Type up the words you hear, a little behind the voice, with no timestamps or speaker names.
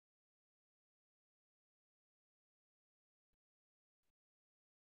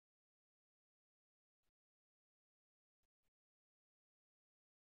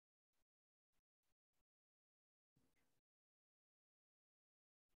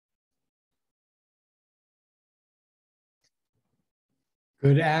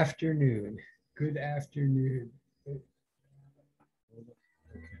Good afternoon. Good afternoon. Okay.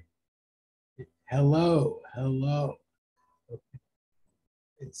 Hello. Hello. Okay.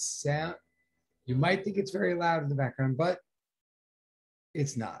 It's sound. You might think it's very loud in the background, but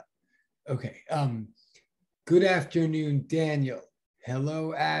it's not. Okay. Good afternoon, Daniel.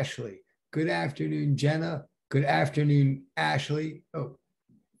 Hello, Ashley. Good afternoon, Jenna. Good afternoon, Ashley. Oh,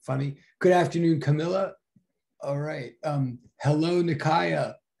 funny. Good afternoon, Camilla. All right. Hello,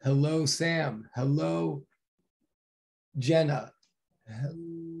 Nikaya. Hello, Sam. Hello, Jenna.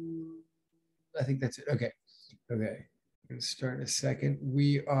 I think that's it. Okay. Okay. I'm going to start in a second.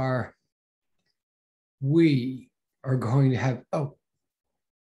 We are going to have,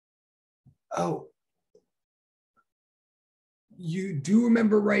 you do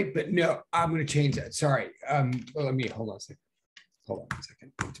remember right, but no, I'm going to change that. Sorry. Well, let me, hold on a second. Hold on a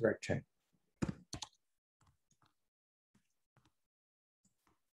second. Direct check.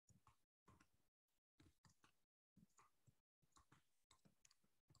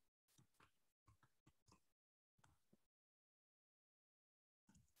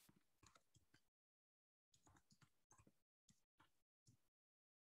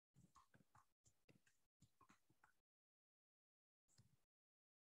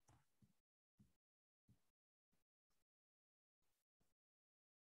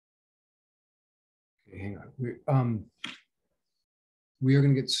 Hang on. We are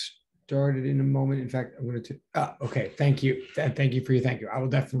going to get started in a moment. In fact, I'm going to. Okay. Thank you. Thank you for your thank you. I will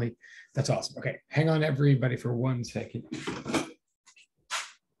definitely. That's awesome. Okay. Hang on, everybody, for 1 second.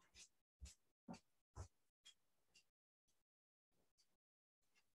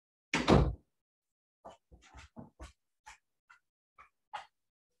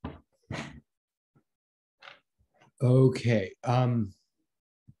 Okay.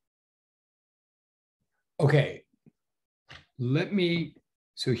 Okay. Let me.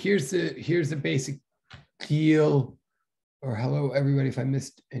 So here's the basic deal. Or hello, everybody. If I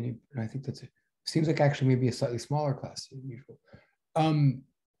missed any, I think that's it. Seems like actually maybe a slightly smaller class than usual.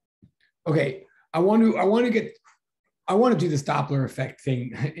 Okay. I want to do this Doppler effect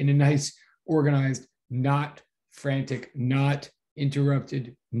thing in a nice, organized, not frantic, not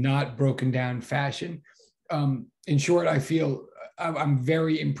interrupted, not broken down fashion. In short, I feel I'm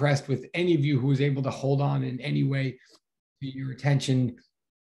very impressed with any of you who was able to hold on in any way to your attention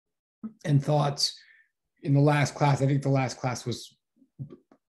and thoughts in the last class. I think the last class was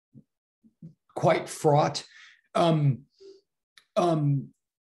quite fraught.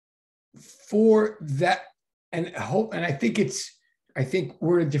 For that, and I think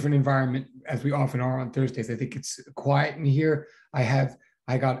we're in a different environment as we often are on Thursdays. I think it's quiet in here. I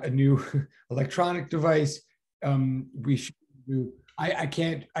got a new electronic device. We should do. I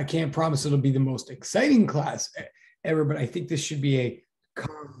can't promise it'll be the most exciting class ever, but I think this should be a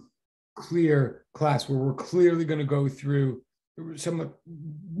clear class where we're clearly going to go through somewhat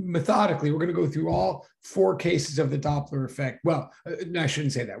methodically. We're going to go through all 4 cases of the Doppler effect. Well, no, I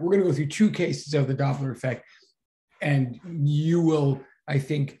shouldn't say that. We're going to go through 2 cases of the Doppler effect, and you will, I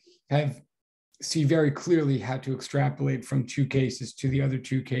think, see very clearly how to extrapolate from 2 cases to the other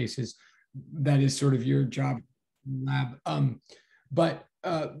 2 cases. That is sort of your job in lab.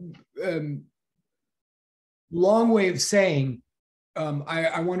 Long way of saying,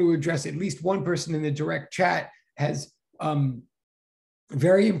 I want to address at least one person in the direct chat has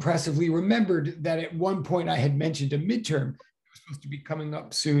very impressively remembered that at one point I had mentioned a midterm was supposed to be coming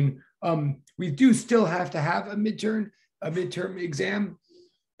up soon. We do still have to have a midterm exam.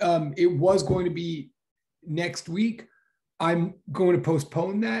 It was going to be next week. I'm going to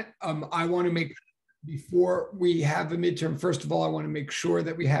postpone that. I want to make, before we have a midterm, first of all, I want to make sure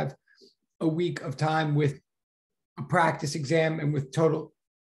that we have a week of time with a practice exam and with total.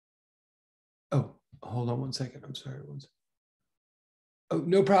 Oh, hold on 1 second. I'm sorry. Oh,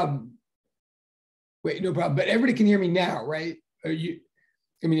 no problem. Wait, no problem. But everybody can hear me now, right? I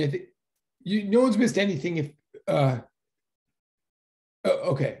think no one's missed anything. If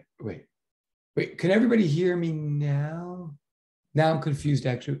okay, wait. Can everybody hear me now? Now I'm confused,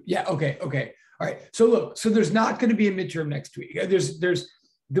 actually. Yeah. Okay. All right. So look. So there's not going to be a midterm next week.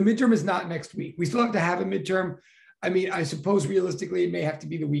 The midterm is not next week. We still have to have a midterm. I mean, I suppose realistically it may have to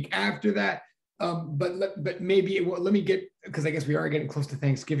be the week after that. But maybe it will. Let me get, because I guess we are getting close to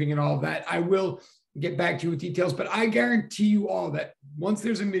Thanksgiving and all of that. I will get back to you with details, but I guarantee you all that once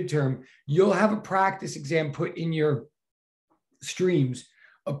there's a midterm, you'll have a practice exam put in your streams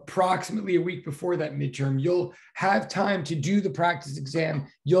approximately a week before that midterm. You'll have time to do the practice exam.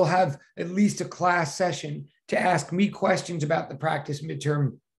 You'll have at least a class session to ask me questions about the practice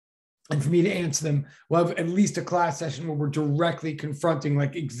midterm and for me to answer them, we'll have at least a class session where we're directly confronting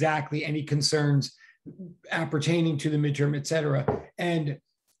like exactly any concerns appertaining to the midterm, et cetera. And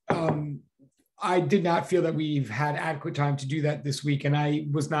I did not feel that we've had adequate time to do that this week, and I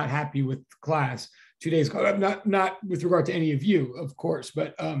was not happy with class 2 days ago. Not with regard to any of you, of course,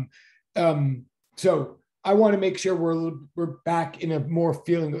 but so I want to make sure we're back in a more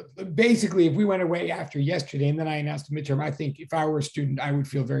feeling. Basically, if we went away after yesterday and then I announced the midterm, I think if I were a student, I would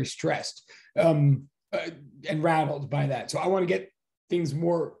feel very stressed and rattled by that. So I want to get things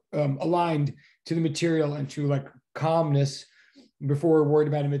more aligned to the material and to like calmness before we're worried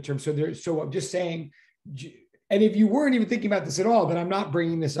about a midterm. So I'm just saying, and if you weren't even thinking about this at all, then I'm not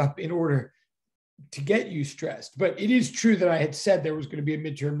bringing this up in order to get you stressed. But it is true that I had said there was going to be a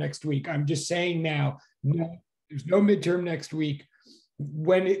midterm next week. I'm just saying now, no, there's no midterm next week.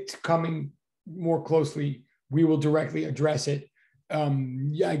 When it's coming more closely, we will directly address it.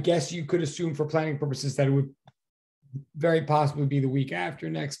 I guess you could assume for planning purposes that it would very possibly be the week after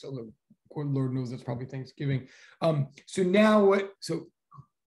next, although Lord knows that's probably Thanksgiving. So now what? So,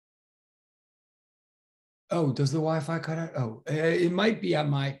 oh, does the Wi-Fi cut out? Oh, it might be on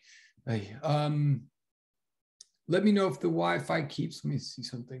my. Let me know if the Wi-Fi keeps. Let me see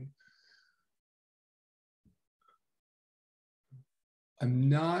something. I'm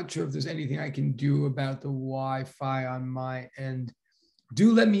not sure if there's anything I can do about the Wi-Fi on my end.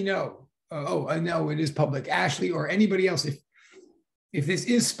 Do let me know. No, it is public. Ashley or anybody else, if this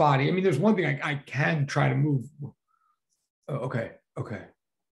is spotty, I mean, there's one thing I can try to move. Oh, okay.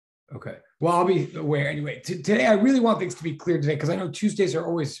 Well, I'll be aware anyway. Today, I really want things to be clear today because I know Tuesdays are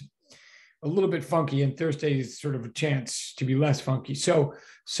always a little bit funky and Thursday is sort of a chance to be less funky. So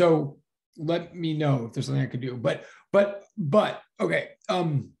let me know if there's something I can do. But okay.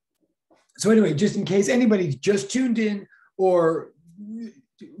 So anyway, just in case anybody's just tuned in, or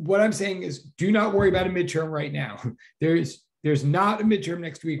what I'm saying is, do not worry about a midterm right now. There's not a midterm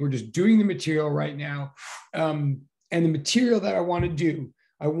next week. We're just doing the material right now. And the material that I want to do,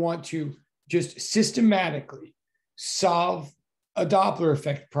 I want to just systematically solve a Doppler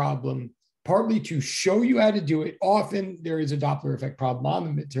effect problem, partly to show you how to do it. Often there is a Doppler effect problem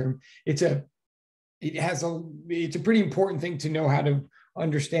on the midterm. It's a pretty important thing to know how to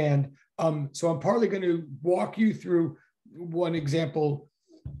understand. So I'm partly going to walk you through one example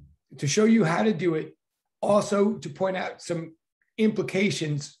to show you how to do it, also to point out some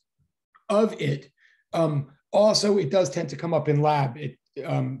implications of it. Also, it does tend to come up in lab,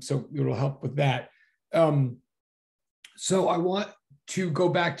 so it'll help with that. So I want to go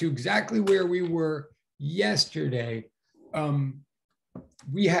back to exactly where we were yesterday.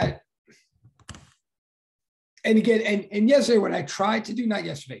 We had, and again, and yesterday when I tried to do, not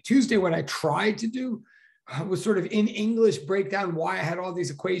yesterday, Tuesday when I tried to do, was sort of in English breakdown why I had all these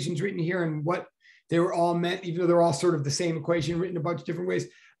equations written here and what they were all meant, even though they're all sort of the same equation written a bunch of different ways.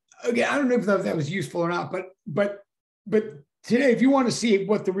 Again, I don't know if that was useful or not, but today, if you want to see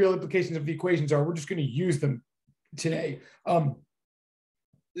what the real implications of the equations are, we're just going to use them today.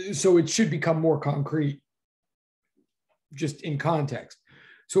 So it should become more concrete just in context.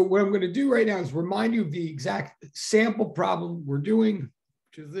 So what I'm going to do right now is remind you of the exact sample problem we're doing,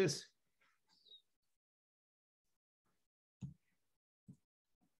 which is this.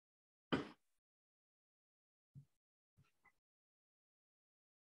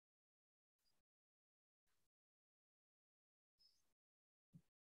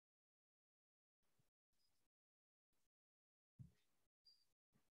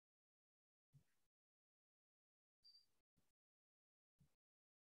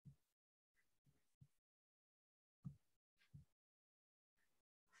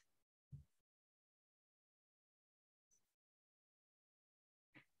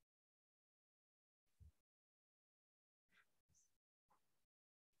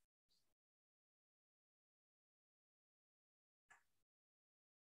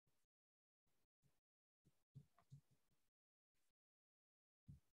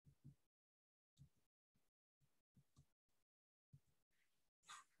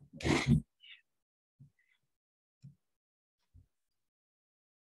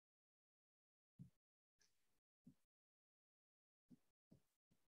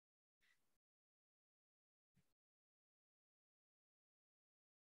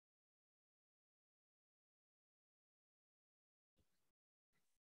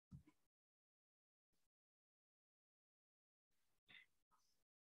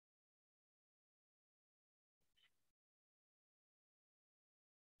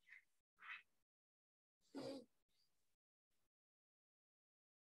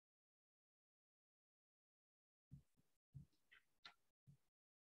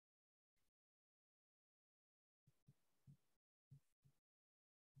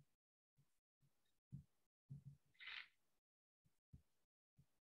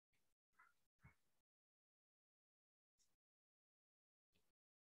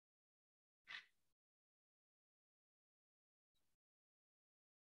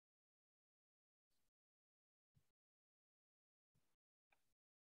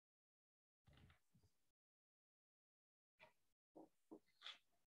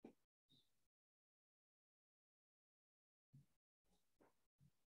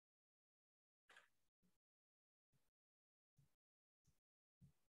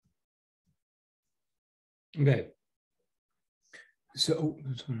 Okay. So,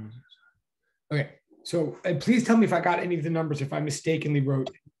 okay. So, and please tell me if I got any of the numbers, if I mistakenly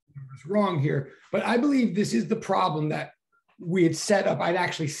wrote numbers wrong here. But I believe this is the problem that we had set up. I'd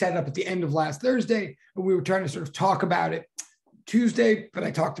actually set up at the end of last Thursday, and we were trying to sort of talk about it Tuesday, but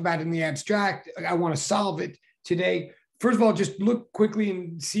I talked about it in the abstract. I want to solve it today. First of all, just look quickly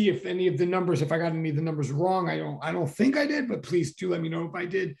and see if any of the numbers, if I got any of the numbers wrong. I don't think I did, but please do let me know if I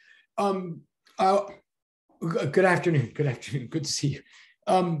did. Good afternoon. Good afternoon. Good to see you.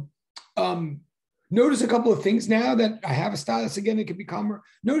 Notice a couple of things now that I have a stylus again. It can be calmer.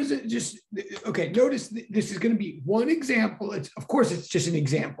 Notice it just, okay, notice this is going to be one example. Of course, it's just an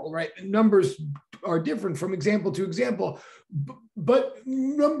example, right? Numbers are different from example to example. But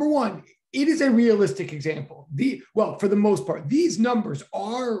number one, it is a realistic example. Well, for the most part, these numbers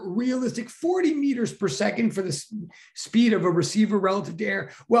are realistic. 40 meters per second for the speed of a receiver relative to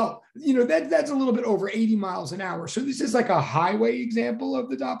air. Well, that's a little bit over 80 miles an hour. So this is like a highway example of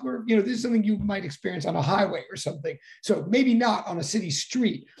the Doppler. This is something you might experience on a highway or something. So maybe not on a city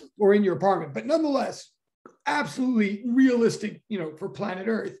street or in your apartment, but nonetheless, absolutely realistic, for planet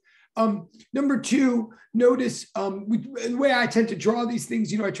Earth. Number two, notice the way I tend to draw these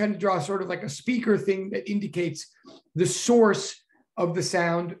things, I tend to draw sort of like a speaker thing that indicates the source of the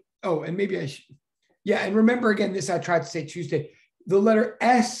sound. Oh, and maybe I should, yeah. And remember again, this I tried to say Tuesday, the letter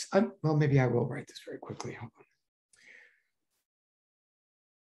S, well, maybe I will write this very quickly. Hold on.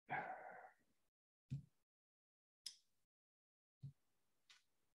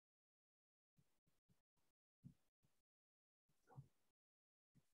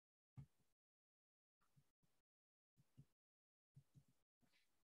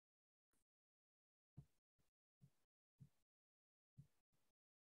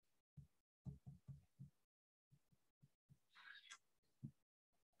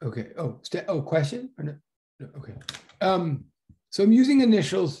 Okay. Question? Or no? No, okay. So I'm using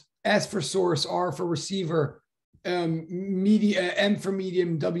initials: S for source, R for receiver, media, M for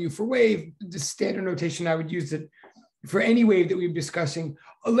medium, W for wave. The standard notation I would use it for any wave that we're discussing.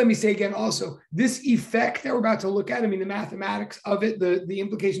 Let me say again, also, this effect that we're about to look at, the mathematics of it, the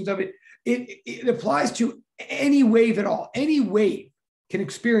implications of it, it applies to any wave at all. Any wave can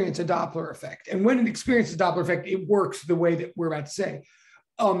experience a Doppler effect. And when it experiences a Doppler effect, it works the way that we're about to say.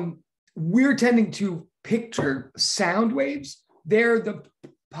 We're tending to picture sound waves. They're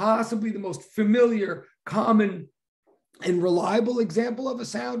possibly the most familiar, common, and reliable example of a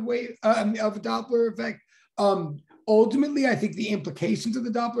sound wave, of a Doppler effect. Ultimately, I think the implications of the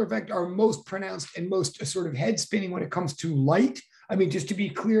Doppler effect are most pronounced and most sort of head spinning when it comes to light. Just to be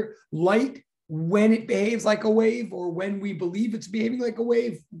clear, light, when it behaves like a wave, or when we believe it's behaving like a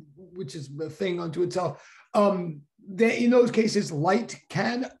wave, which is a thing unto itself, in those cases, light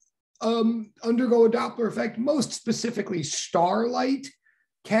can undergo a Doppler effect. Most specifically, starlight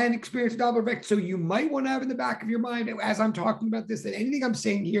can experience a Doppler effect. So you might want to have in the back of your mind, as I'm talking about this, that anything I'm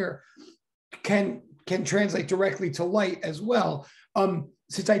saying here can translate directly to light as well.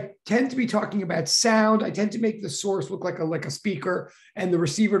 Since I tend to be talking about sound, I tend to make the source look like a speaker and the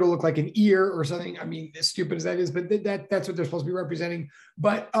receiver to look like an ear or something. As stupid as that is, but that's what they're supposed to be representing.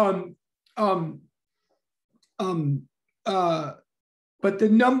 But but the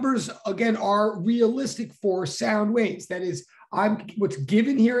numbers, again, are realistic for sound waves. That is, what's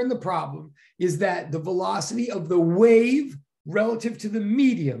given here in the problem is that the velocity of the wave relative to the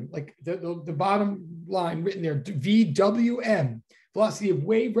medium, like the bottom line written there, VWM, velocity of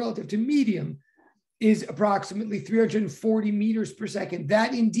wave relative to medium, is approximately 340 meters per second.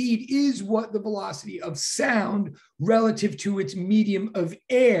 That indeed is what the velocity of sound relative to its medium of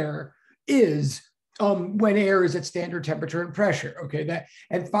air is when air is at standard temperature and pressure. Okay,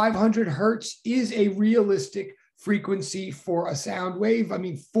 and 500 hertz is a realistic frequency for a sound wave.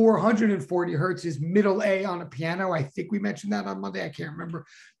 440 hertz is middle A on a piano. I think we mentioned that on Monday. I can't remember.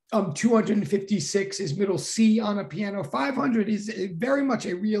 256 is middle C on a piano. 500 is very much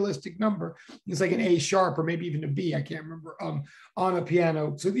a realistic number. It's like an A sharp or maybe even a B, I can't remember, on a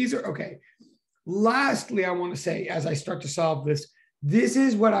piano. So these are okay. Lastly, I want to say, as I start to solve this, this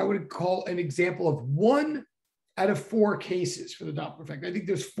is what I would call an example of 1 out of 4 cases for the Doppler effect. I think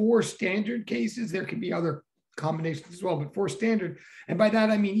there's 4 standard cases. There can be other combinations as well, but 4 standard. And by that,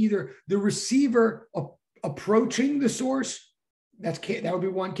 I mean either the receiver approaching the source, that would be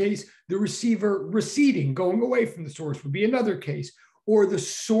one case. The receiver receding, going away from the source, would be another case, or the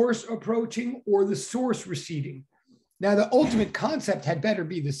source approaching or the source receding. Now, the ultimate concept had better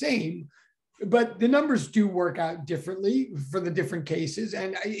be the same. but the numbers do work out differently for the different cases.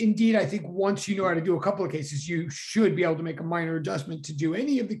 And indeed, I think once you know how to do a couple of cases, you should be able to make a minor adjustment to do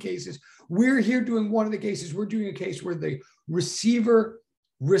any of the cases. We're here doing one of the cases. We're doing a case where the receiver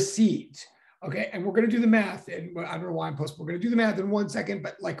recedes. Okay, and we're going to do the math. And I don't know why I'm posting. We're going to do the math in 1 second.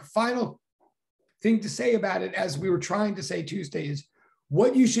 But like final thing to say about it, as we were trying to say Tuesday, is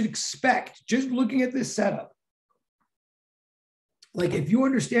what you should expect just looking at this setup. Like if you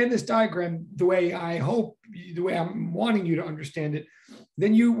understand this diagram the way I hope, the way I'm wanting you to understand it,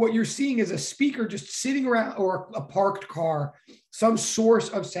 then what you're seeing is a speaker just sitting around, or a parked car, some source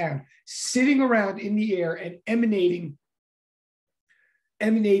of sound sitting around in the air and emanating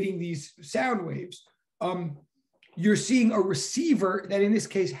these sound waves. You're seeing a receiver that in this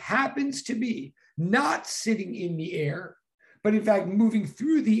case happens to be not sitting in the air, but in fact moving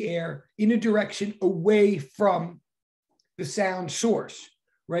through the air in a direction away from the sound source,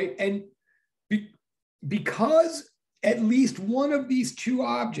 right? And because at least one of these two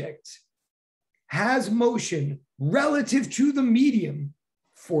objects has motion relative to the medium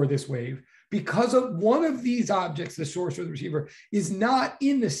for this wave, because of one of these objects, the source or the receiver, is not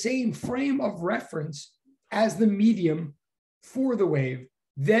in the same frame of reference as the medium for the wave,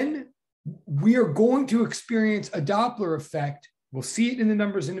 then we are going to experience a Doppler effect. We'll see it in the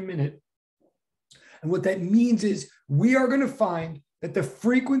numbers in a minute. And what that means is we are going to find that the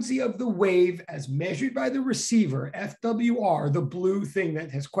frequency of the wave as measured by the receiver, FWR, the blue thing that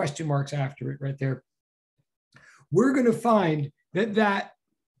has question marks after it right there, we're going to find that that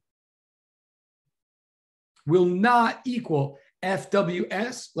will not equal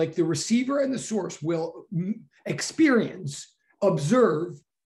FWS, like the receiver and the source will experience, observe,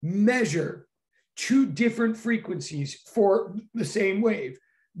 measure two different frequencies for the same wave.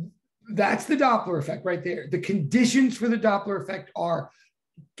 That's the Doppler effect right there. The conditions for the Doppler effect are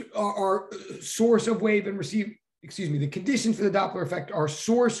source of wave and receive, the conditions for the Doppler effect are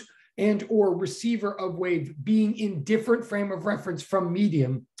source and or receiver of wave being in different frame of reference from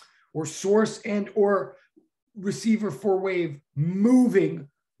medium, or source and or receiver for wave moving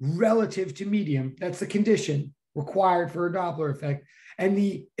relative to medium. That's the condition required for a Doppler effect. And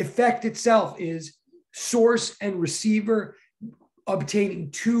the effect itself is source and receiver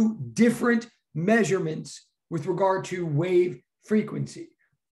obtaining two different measurements with regard to wave frequency,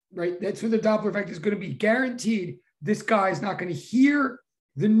 right? That's what the Doppler effect is going to be. Guaranteed, this guy is not going to hear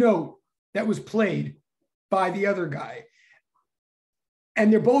the note that was played by the other guy.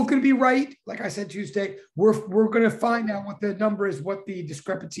 And they're both going to be right. Like I said Tuesday, we're going to find out what the number is, what the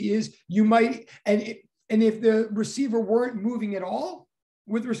discrepancy is. You might, and if the receiver weren't moving at all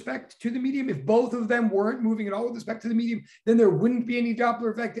with respect to the medium, if both of them weren't moving at all with respect to the medium, then there wouldn't be any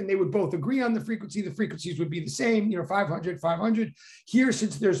Doppler effect, and they would both agree on the frequency. The frequencies would be the same, 500, 500. Here,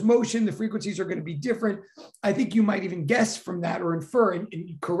 since there's motion, the frequencies are going to be different. I think you might even guess from that or infer, and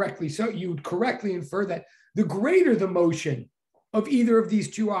correctly so, you would correctly infer that the greater the motion of either of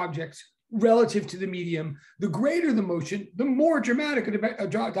these two objects relative to the medium, the greater the motion, the more dramatic a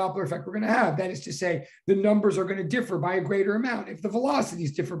Doppler effect we're going to have. That is to say, the numbers are going to differ by a greater amount if the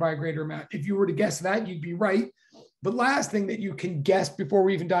velocities differ by a greater amount. If you were to guess that, you'd be right. But last thing that you can guess before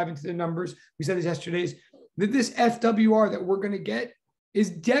we even dive into the numbers, we said this yesterday, is that this FWR that we're going to get is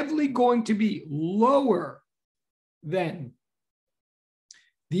definitely going to be lower than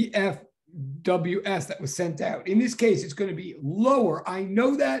the FWS that was sent out. In this case, it's going to be lower. I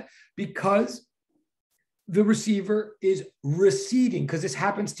know that because the receiver is receding, because this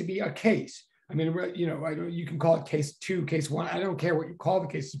happens to be a case. I mean, you can call it case 2, case 1. I don't care what you call the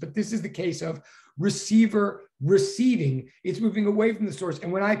cases, but this is the case of receiver receding. It's moving away from the source.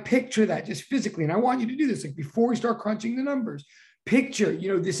 And when I picture that just physically, and I want you to do this, like before we start crunching the numbers, picture,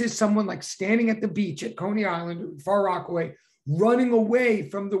 this is someone like standing at the beach at Coney Island, Far Rockaway, running away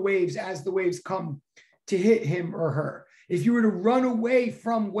from the waves as the waves come to hit him or her. If you were to run away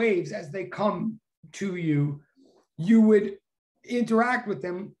from waves as they come to you, you would interact with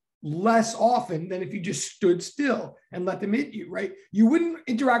them less often than if you just stood still and let them hit you, right? You wouldn't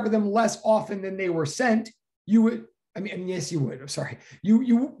interact with them less often than they were sent. You would, yes, you would. I'm sorry.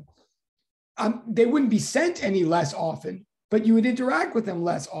 They wouldn't be sent any less often, but you would interact with them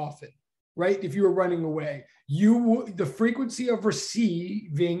less often, right? If you were running away, the frequency of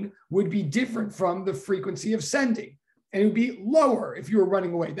receiving would be different from the frequency of sending, and it would be lower if you were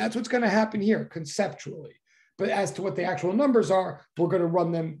running away. That's what's going to happen here conceptually. But as to what the actual numbers are, we're going to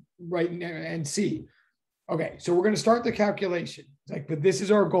run them right now and see. Okay, so we're going to start the calculation. But this is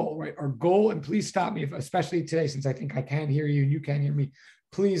our goal, right? Our goal, and please stop me, especially today, since I think I can hear you and you can't hear me.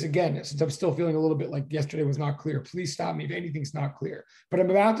 please, again, since I'm still feeling a little bit like yesterday was not clear, please stop me if anything's not clear. But I'm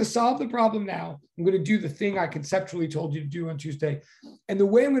about to solve the problem now. I'm going to do the thing I conceptually told you to do on Tuesday. And the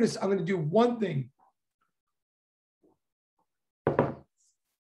way I'm going to do one thing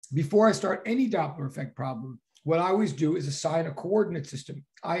before I start any Doppler effect problem. What I always do is assign a coordinate system.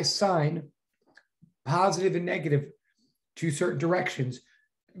 I assign positive and negative to certain directions.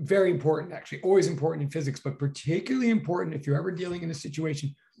 Very important, actually, always important in physics, but particularly important if you're ever dealing in a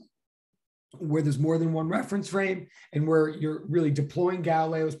situation where there's more than one reference frame and where you're really deploying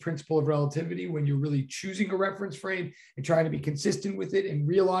Galileo's principle of relativity, when you're really choosing a reference frame and trying to be consistent with it and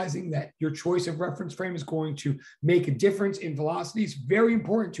realizing that your choice of reference frame is going to make a difference in velocity. It's very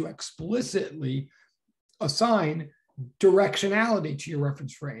important to explicitly assign directionality to your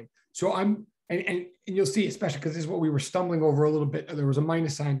reference frame. So and you'll see, especially because this is what we were stumbling over a little bit. There was a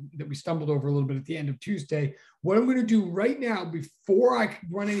minus sign that we stumbled over a little bit at the end of Tuesday. What I'm going to do right now, before I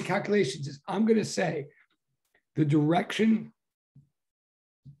run any calculations, is I'm going to say the direction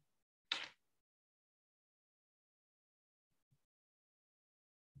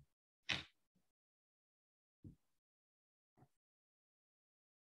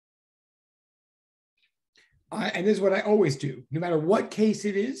and this is what I always do, no matter what case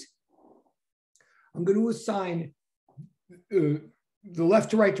it is, I'm going to assign the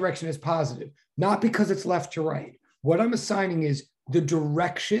left to right direction as positive, not because it's left to right. What I'm assigning is the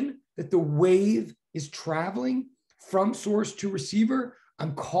direction that the wave is traveling from source to receiver.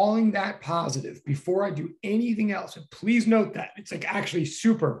 I'm calling that positive before I do anything else. And please note that it's like actually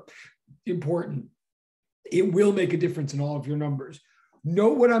super important. It will make a difference in all of your numbers.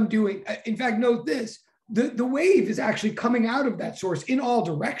 Note what I'm doing. In fact, note this. The wave is actually coming out of that source in all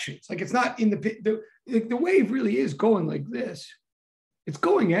directions. Like it's not in the wave really is going like this. It's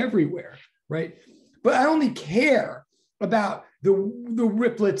going everywhere, right? But I only care about the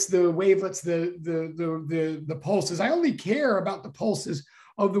riplets, the wavelets, the pulses. I only care about the pulses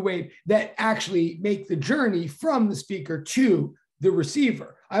of the wave that actually make the journey from the speaker to the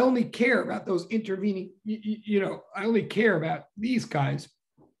receiver. I only care about those intervening, I only care about these guys.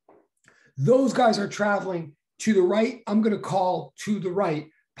 Those guys are traveling to the right. I'm going to call to the right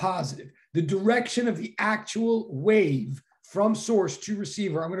positive. The direction of the actual wave from source to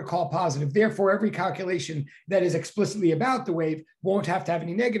receiver, I'm going to call positive. Therefore, every calculation that is explicitly about the wave won't have to have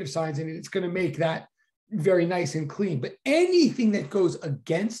any negative signs in it. It's going to make that very nice and clean. But anything that goes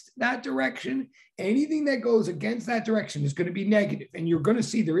against that direction, is going to be negative. And you're going to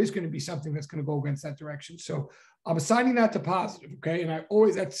see there is going to be something that's going to go against that direction. So I'm assigning that to positive, okay? And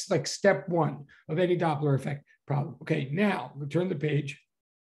that's like step one of any Doppler effect problem. Okay, now we'll turn the page.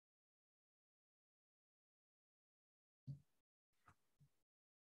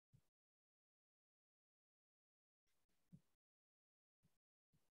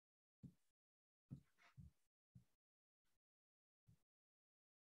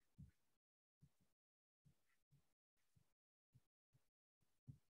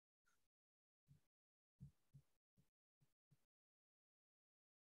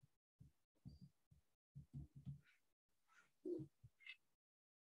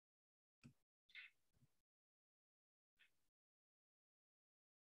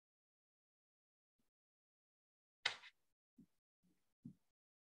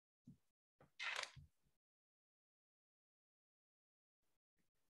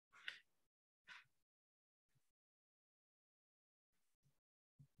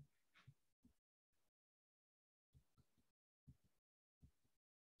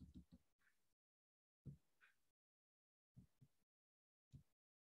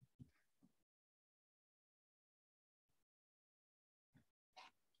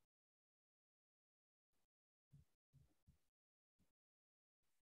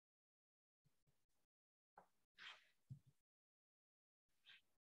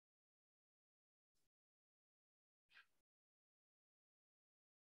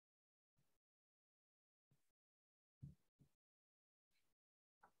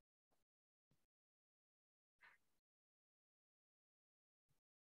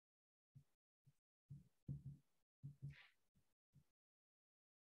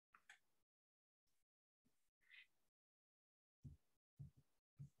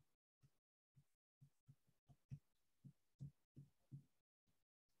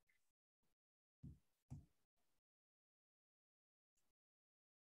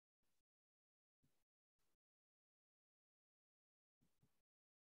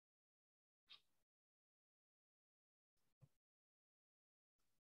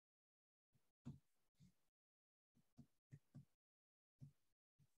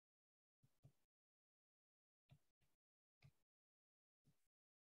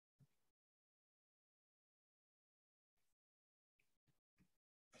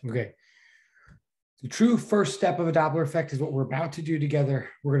 Okay. The true first step of a Doppler effect is what we're about to do together.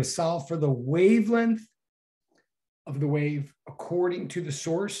 We're going to solve for the wavelength of the wave according to the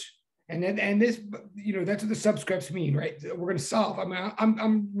source. And this, that's what the subscripts mean, right? We're going to solve.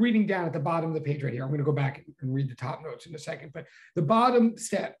 I'm reading down at the bottom of the page right here. I'm going to go back and read the top notes in a second. But the bottom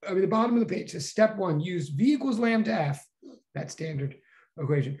the bottom of the page says step 1, use V equals lambda F, that standard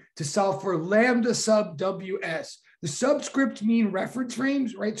equation, to solve for lambda sub WS. The subscripts mean reference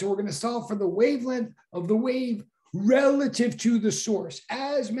frames, right? So we're going to solve for the wavelength of the wave relative to the source,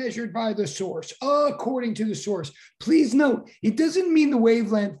 as measured by the source, according to the source. Please note, it doesn't mean the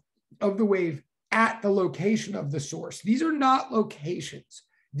wavelength of the wave at the location of the source. These are not locations.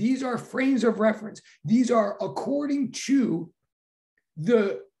 These are frames of reference. These are according to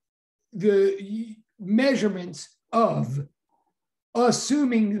the measurements of,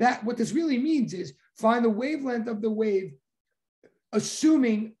 assuming that what this really means is find the wavelength of the wave,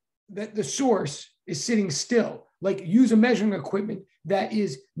 assuming that the source is sitting still. Like use a measuring equipment that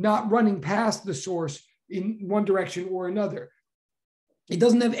is not running past the source in one direction or another. It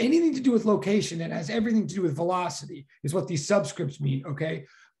doesn't have anything to do with location. It has everything to do with velocity, is what these subscripts mean, okay?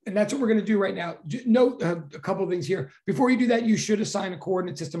 And that's what we're going to do right now. Note a couple of things here. Before you do that, you should assign a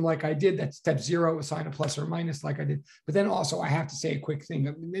coordinate system like I did. That's step 0, assign a plus or minus like I did. But then also I have to say a quick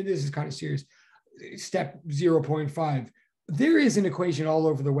thing. This is kind of serious. Step 0.5. There is an equation all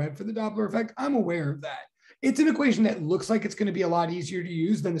over the web for the Doppler effect. I'm aware of that. It's an equation that looks like it's going to be a lot easier to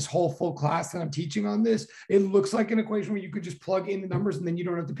use than this whole full class that I'm teaching on this. It looks like an equation where you could just plug in the numbers and then you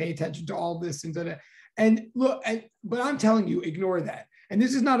don't have to pay attention to all this and that. And look, but I'm telling you, ignore that. And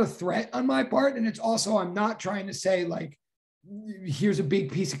this is not a threat on my part. And it's also, I'm not trying to say like, here's a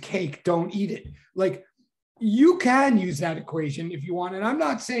big piece of cake, don't eat it. Like, you can use that equation if you want. And I'm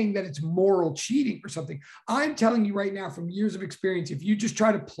not saying that it's moral cheating or something. I'm telling you right now from years of experience, if you just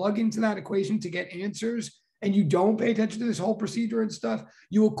try to plug into that equation to get answers and you don't pay attention to this whole procedure and stuff,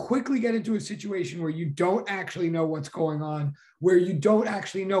 you will quickly get into a situation where you don't actually know what's going on, where you don't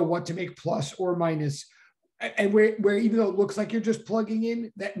actually know what to make plus or minus, and where even though it looks like you're just plugging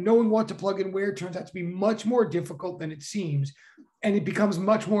in, that knowing what to plug in where turns out to be much more difficult than it seems. And it becomes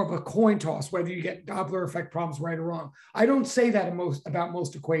much more of a coin toss, whether you get Doppler effect problems right or wrong. I don't say that about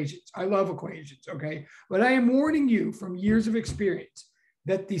most equations. I love equations, okay? But I am warning you from years of experience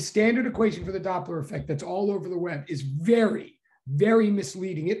that the standard equation for the Doppler effect that's all over the web is very, very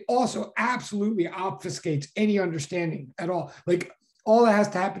misleading. It also absolutely obfuscates any understanding at all. Like, all that has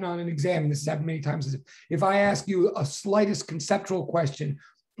to happen on an exam, and this has happened many times, is if I ask you a slightest conceptual question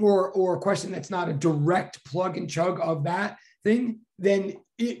or a question that's not a direct plug and chug of that thing, then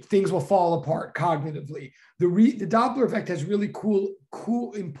things will fall apart cognitively. The Doppler effect has really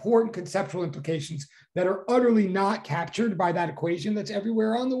cool, important conceptual implications that are utterly not captured by that equation that's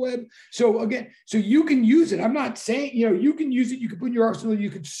everywhere on the web. So again, so you can use it. I'm not saying, you can use it. You can put in your arsenal. You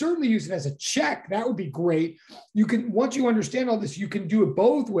could certainly use it as a check. That would be great. You can, once you understand all this, you can do it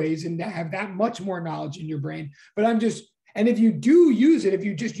both ways and have that much more knowledge in your brain. But and if you do use it, if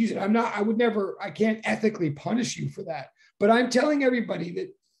you just use it, I can't ethically punish you for that. But I'm telling everybody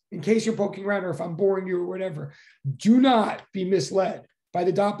that in case you're poking around or if I'm boring you or whatever, do not be misled by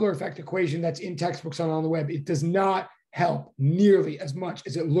the Doppler effect equation that's in textbooks on the web. It does not help nearly as much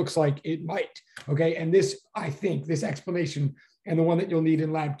as it looks like it might. Okay. And this, I think, this explanation and the one that you'll need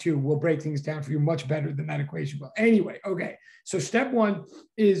in lab 2 will break things down for you much better than that equation will. Anyway, okay. So step 1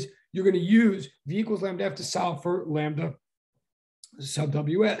 is you're going to use V equals lambda F to solve for lambda sub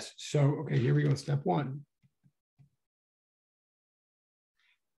WS. So, okay, here we go. Step 1.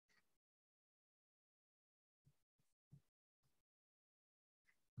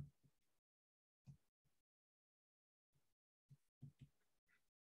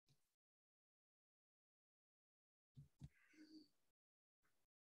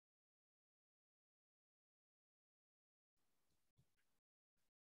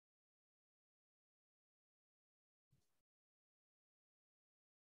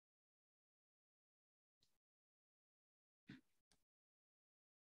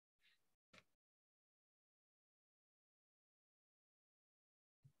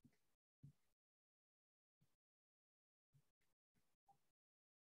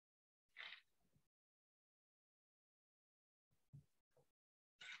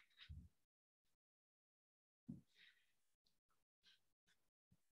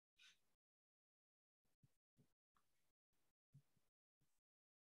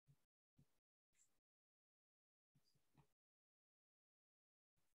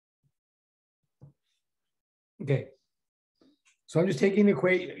 Okay. So I'm just taking the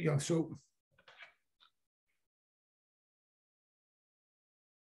equation, so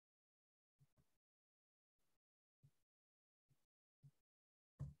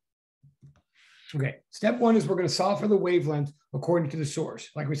Okay, step one is we're going to solve for the wavelength according to the source.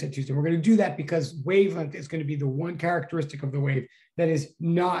 Like we said Tuesday, we're going to do that because wavelength is going to be the one characteristic of the wave that is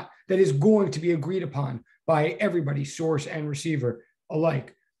going to be agreed upon by everybody, source and receiver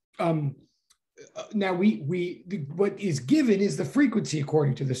alike. Now what is given is the frequency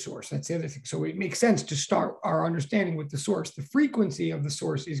according to the source. That's the other thing. So it makes sense to start our understanding with the source. The frequency of the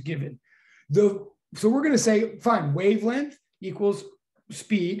source is given. So we're going to say, fine, wavelength equals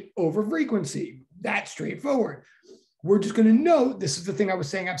speed over frequency. That's straightforward. We're just going to note, this is the thing I was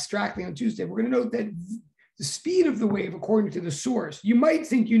saying abstractly on Tuesday, we're going to note that the speed of the wave according to the source, you might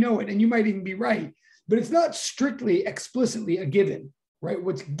think you know it and you might even be right, but it's not strictly explicitly a given, right?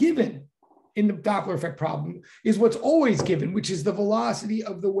 What's given in the Doppler effect problem is what's always given, which is the velocity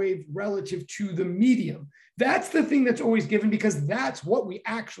of the wave relative to the medium. That's the thing that's always given because that's what we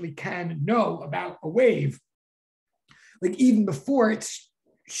actually can know about a wave. Like even before it's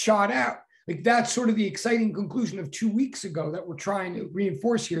shot out. Like that's sort of the exciting conclusion of 2 weeks ago that we're trying to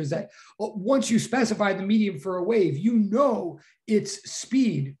reinforce here is that once you specify the medium for a wave, you know its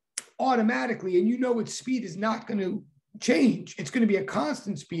speed automatically, and you know its speed is not going to change. It's going to be a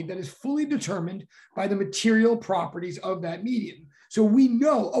constant speed that is fully determined by the material properties of that medium. So we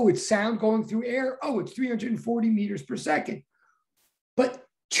know, oh, it's sound going through air. Oh, it's 340 meters per second. But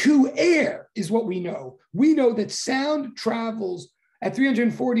to air is what we know. We know that sound travels at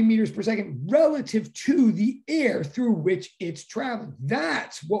 340 meters per second relative to the air through which it's traveling.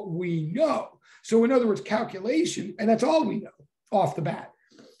 That's what we know. So in other words, calculation, and that's all we know off the bat.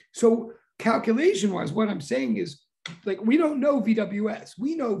 So calculation-wise, what I'm saying is, like, we don't know VWS.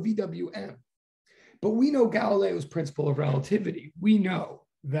 We know VWM. But we know Galileo's principle of relativity. We know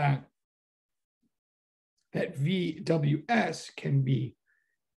that VWS can be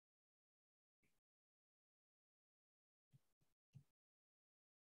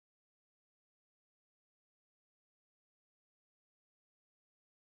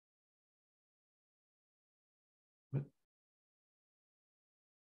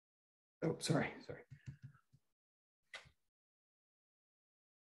oh, sorry.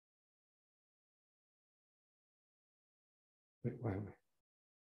 Wait, why am I?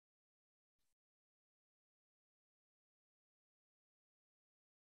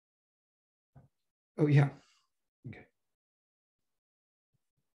 Oh, yeah. Okay.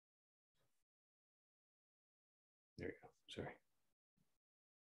 There you go. Sorry.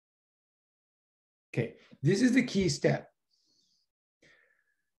 Okay. This is the key step.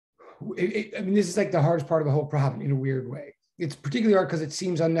 I mean, this is like the hardest part of the whole problem in a weird way. It's particularly hard because it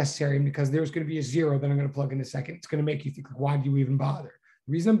seems unnecessary and because there's going to be a zero that I'm going to plug in a second. It's going to make you think, why do you even bother?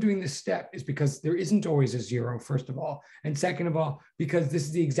 The reason I'm doing this step is because there isn't always a zero, first of all. And second of all, because this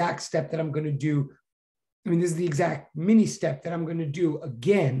is the exact step that I'm going to do. I mean, this is the exact mini step that I'm going to do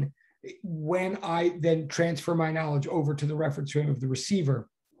again when I then transfer my knowledge over to the reference frame of the receiver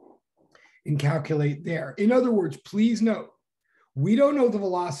and calculate there. In other words, please note, we don't know the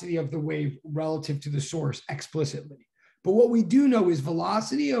velocity of the wave relative to the source explicitly. But what we do know is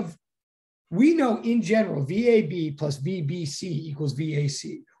velocity of, we know in general, VAB plus VBC equals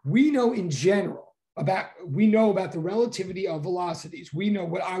VAC. We know in general about the relativity of velocities. We know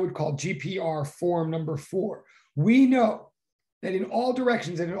what I would call GPR form number 4. We know that in all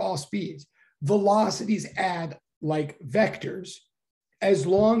directions and at all speeds, velocities add like vectors as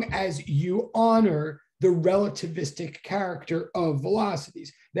long as you honor the relativistic character of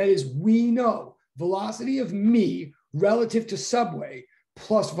velocities. That is, we know velocity of me relative to subway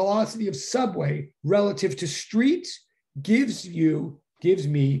plus velocity of subway relative to streets gives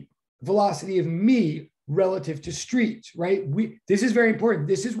me velocity of me relative to streets, right? This is very important.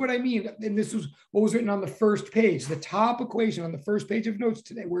 This is what I mean. And this is what was written on the first page, the top equation on the first page of notes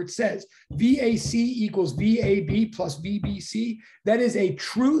today, where it says VAC equals VAB plus VBC. That is a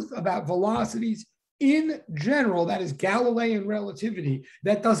truth about velocities in general. That is Galilean relativity.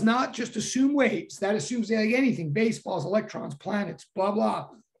 That does not just assume waves. That assumes like anything, baseballs, electrons, planets, blah, blah.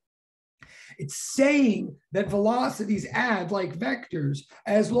 It's saying that velocities add like vectors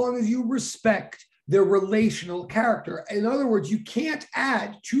as long as you respect their relational character. In other words, you can't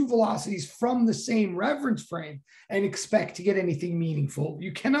add two velocities from the same reference frame and expect to get anything meaningful.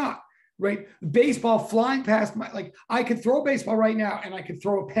 You cannot, right? Baseball flying past I could throw a baseball right now and I could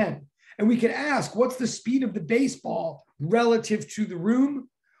throw a pen. And we could ask, what's the speed of the baseball relative to the room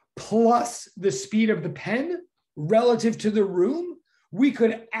plus the speed of the pen relative to the room? We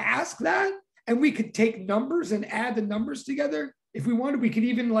could ask that, and we could take numbers and add the numbers together. If we wanted, we could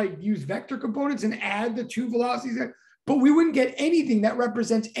even use vector components and add the two velocities. But we wouldn't get anything that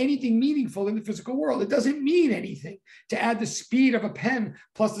represents anything meaningful in the physical world. It doesn't mean anything to add the speed of a pen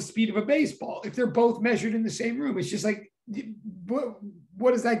plus the speed of a baseball if they're both measured in the same room. It's just like,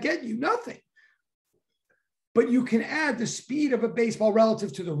 what does that get you? Nothing. But you can add the speed of a baseball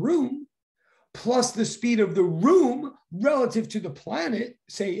relative to the room plus the speed of the room relative to the planet.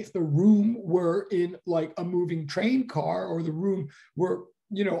 Say if the room were in like a moving train car, or the room were,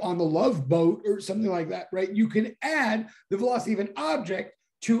 you know, on the Love Boat or something like that, right? You can add the velocity of an object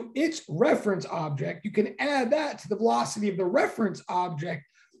to its reference object. You can add that to the velocity of the reference object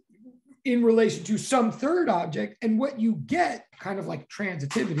in relation to some third object. And what you get, kind of like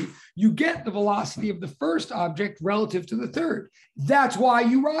transitivity, you get the velocity of the first object relative to the third. That's why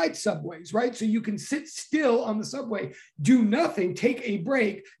you ride subways, right? So you can sit still on the subway, do nothing, take a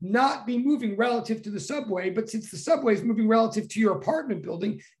break, not be moving relative to the subway. But since the subway is moving relative to your apartment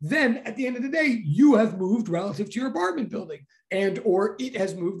building, then at the end of the day, you have moved relative to your apartment building, and or it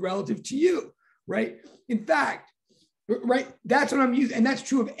has moved relative to you, right? In fact, right? That's what I'm using. And that's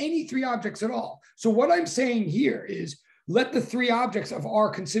true of any three objects at all. So what I'm saying here is let the three objects of our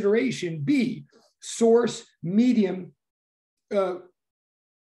consideration be source, medium, and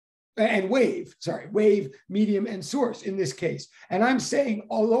wave, medium, and source in this case. And I'm saying,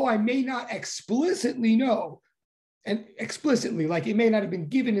 although I may not explicitly know, and explicitly, like it may not have been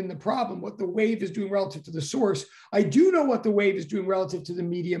given in the problem what the wave is doing relative to the source, I do know what the wave is doing relative to the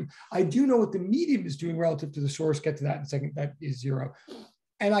medium. I do know what the medium is doing relative to the source. Get to that in a second. That is 0.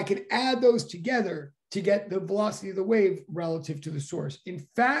 And I can add those together to get the velocity of the wave relative to the source. In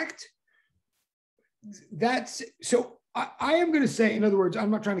fact, that's, so I am going to say, in other words,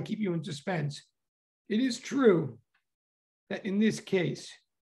 I'm not trying to keep you in suspense. It is true that in this case,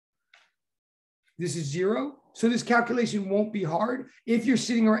 this is 0. So this calculation won't be hard if you're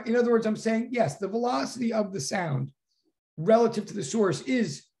sitting around. In other words, I'm saying, yes, the velocity of the sound relative to the source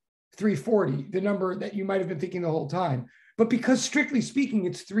is 340, the number that you might have been thinking the whole time. But because strictly speaking,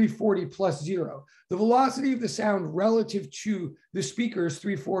 it's 340 plus 0. The velocity of the sound relative to the speaker is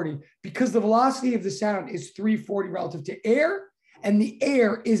 340 because the velocity of the sound is 340 relative to air, and the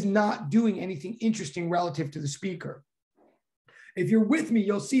air is not doing anything interesting relative to the speaker. If you're with me,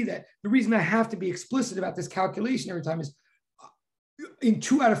 you'll see that the reason I have to be explicit about this calculation every time is in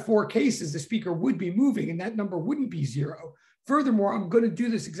 2 out of 4 cases, the speaker would be moving and that number wouldn't be 0. Furthermore, I'm going to do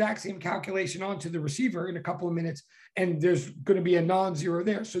this exact same calculation onto the receiver in a couple of minutes, and there's going to be a non-zero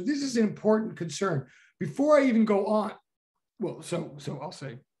there. So this is an important concern. Before I even go on, well, so I'll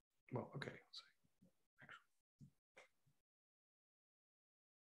say, well, okay.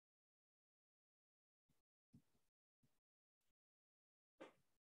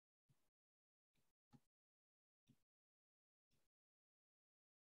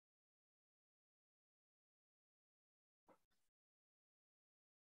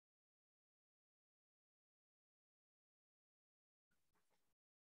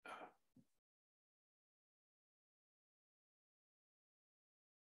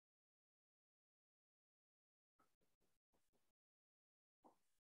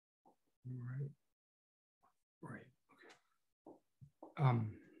 Right. Okay.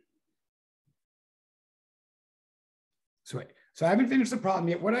 So I haven't finished the problem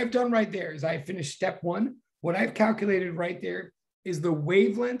yet. What I've done right there is I finished step 1. What I've calculated right there is the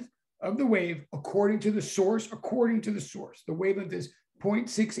wavelength of the wave according to the source. The wavelength is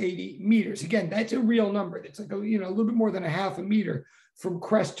 0.680 meters. Again, that's a real number. It's like a little bit more than a half a meter from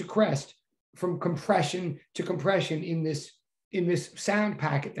crest to crest, from compression to compression in this sound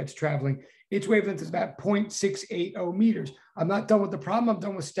packet that's traveling. Its wavelength is about 0.680 meters. I'm not done with the problem. I'm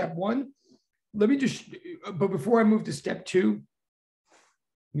done with step 1. Let me just, but before I move to step 2,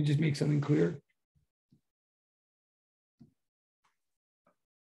 let me just make something clear.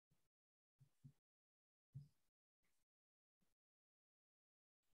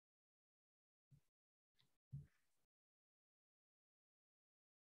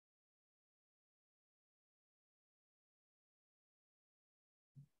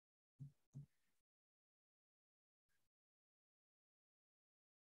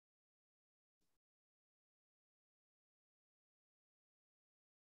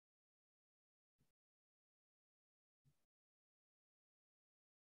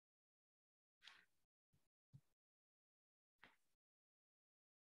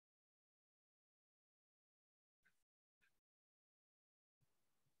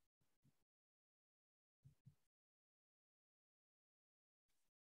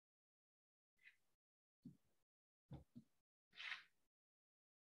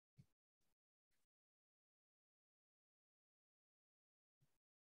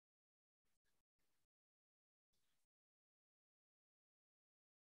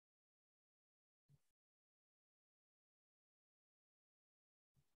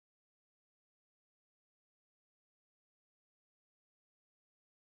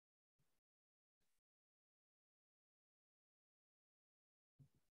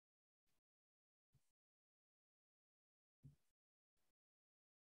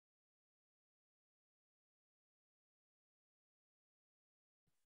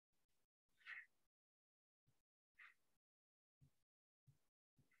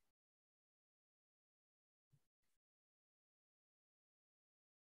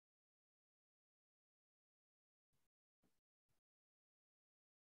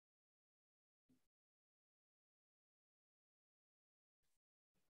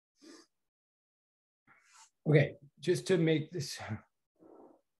 Okay, just to make this.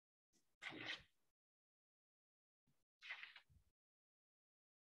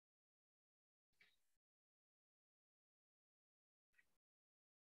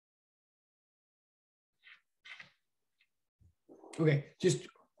 Okay, just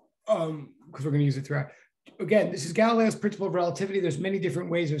because we're going to use it throughout. Again, this is Galileo's principle of relativity. There's many different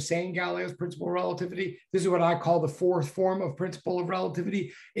ways of saying Galileo's principle of relativity. This is what I call the fourth form of principle of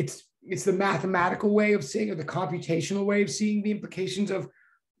relativity. It's the mathematical way of saying, or the computational way of seeing the implications of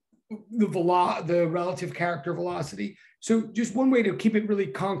the relative character velocity. So just one way to keep it really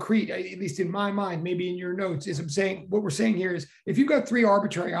concrete, at least in my mind, maybe in your notes, is I'm saying what we're saying here is if you've got three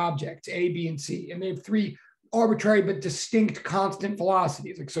arbitrary objects, A, B, and C, and they have three arbitrary but distinct constant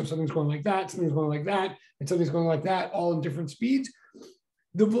velocities, like so something's going like that, something's going like that, and something's going like that, all in different speeds.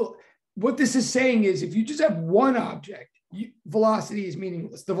 What this is saying is if you just have one object, velocity is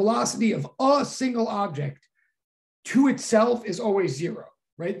meaningless. The velocity of a single object to itself is always zero,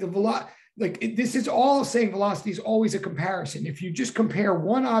 right? This is all saying velocity is always a comparison. If you just compare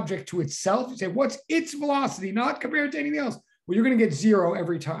one object to itself, you say, what's its velocity, not compared to anything else? Well, you're going to get zero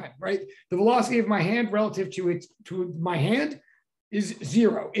every time, right? The velocity of my hand relative to my hand is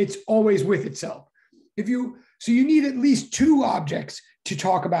zero. It's always with itself. So you need at least two objects to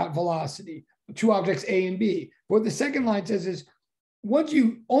talk about velocity, two objects A and B. What the second line says is, once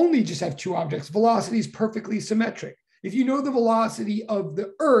you only just have two objects, velocity is perfectly symmetric. If you know the velocity of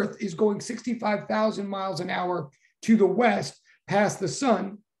the Earth is going 65,000 miles an hour to the west past the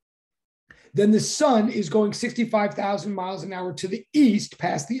sun, then the sun is going 65,000 miles an hour to the east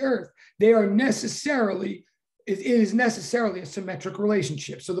past the Earth. They are necessarily, it is necessarily a symmetric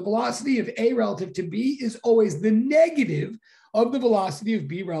relationship. So the velocity of A relative to B is always the negative of the velocity of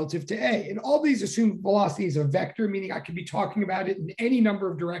B relative to A. And all these assume velocity is a vector, meaning I could be talking about it in any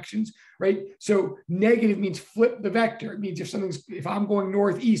number of directions, right? So negative means flip the vector. It means if I'm going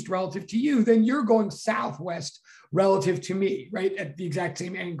northeast relative to you, then you're going southwest relative to me, right? At the exact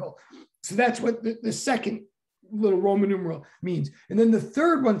same angle. So that's what the second little Roman numeral means. And then the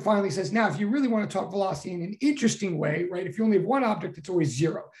third one finally says, now, if you really want to talk velocity in an interesting way, right? If you only have one object, it's always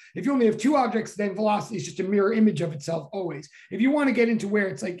zero. If you only have two objects, then velocity is just a mirror image of itself always. If you want to get into where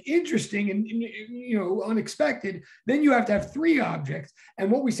it's like interesting and unexpected, then you have to have three objects.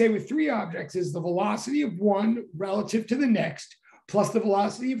 And what we say with three objects is the velocity of one relative to the next, plus the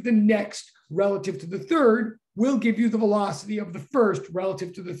velocity of the next relative to the third, will give you the velocity of the first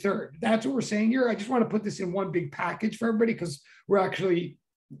relative to the third. That's what we're saying here. I just want to put this in one big package for everybody because we're actually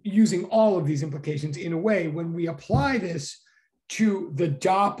using all of these implications in a way. When we apply this to the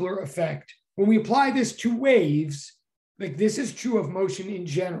Doppler effect, when we apply this to waves, like this is true of motion in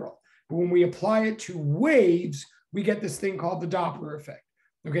general, but when we apply it to waves, we get this thing called the Doppler effect.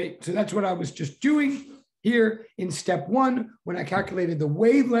 Okay, so that's what I was just doing here in step one when I calculated the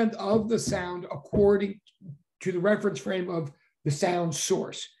wavelength of the sound according to the reference frame of the sound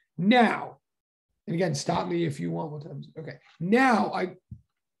source. Now, and again, stop me if you want. Okay. Now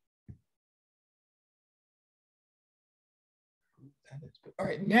all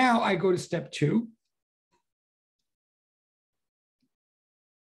right, now I go to step two.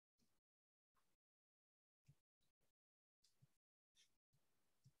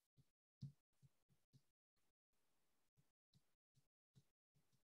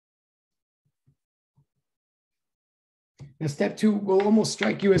 Now, step two will almost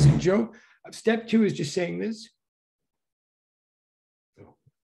strike you as a joke. Step two is just saying this.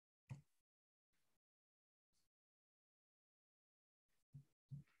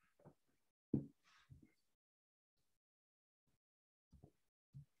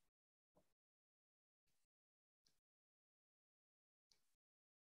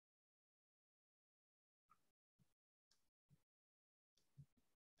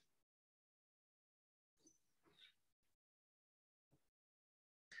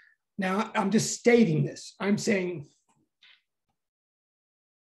 Now, I'm just stating this. I'm saying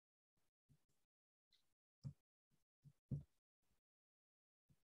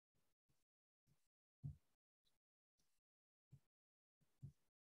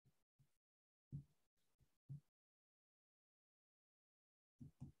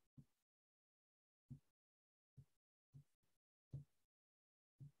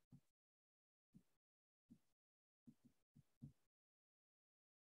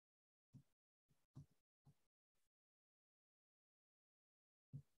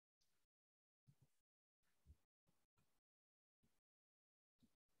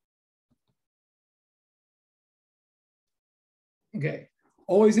okay.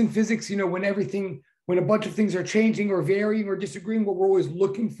 Always in physics, when when a bunch of things are changing or varying or disagreeing, what we're always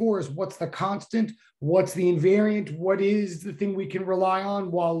looking for is what's the constant, what's the invariant, what is the thing we can rely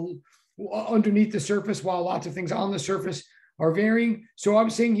on while underneath the surface, while lots of things on the surface are varying. So I'm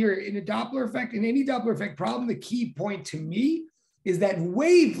saying here in a Doppler effect, in any Doppler effect problem, the key point to me is that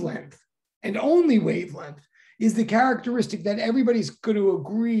wavelength, and only wavelength, is the characteristic that everybody's going to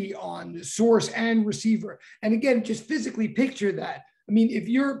agree on, source and receiver. And again, just physically picture that. I mean,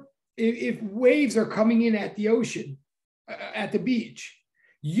 if waves are coming in at the ocean, at the beach,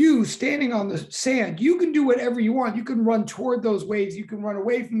 you standing on the sand, you can do whatever you want. You can run toward those waves. You can run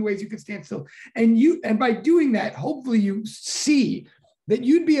away from the waves. You can stand still. And by doing that, hopefully you see that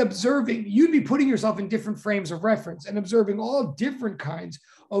you'd be observing, you'd be putting yourself in different frames of reference and observing all different kinds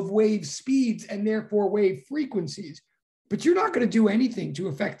of wave speeds and therefore wave frequencies. But you're not going to do anything to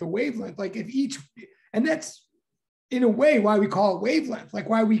affect the wavelength. Like if each, and that's in a way why we call it wavelength, like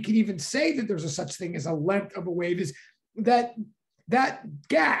why we can even say that there's a such thing as a length of a wave, is that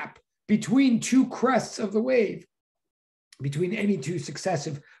gap between two crests of the wave, between any two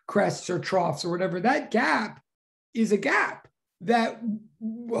successive crests or troughs or whatever, that gap is a gap that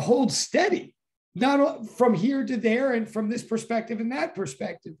holds steady, not from here to there and from this perspective and that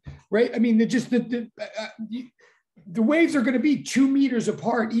perspective, right? I mean, the waves are going to be 2 meters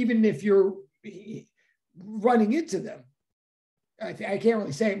apart, even if you're running into them. I can't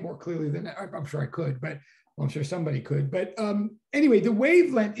really say it more clearly than I'm sure I could, but well, I'm sure somebody could. But anyway, the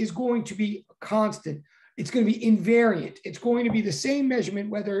wavelength is going to be constant. It's going to be invariant. It's going to be the same measurement,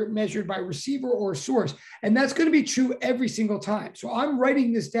 whether measured by receiver or source. And that's going to be true every single time. So I'm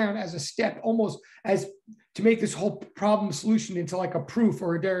writing this down as a step, almost as to make this whole problem solution into like a proof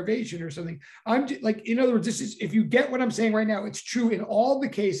or a derivation or something. I'm just, like, in other words, this is, if you get what I'm saying right now, it's true in all the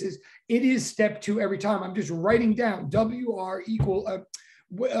cases. It is step 2 every time. I'm just writing down WR equal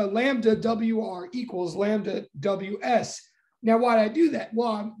lambda WR equals lambda WS. Now, why do I do that?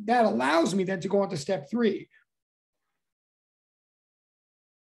 Well, that allows me then to go on to step 3.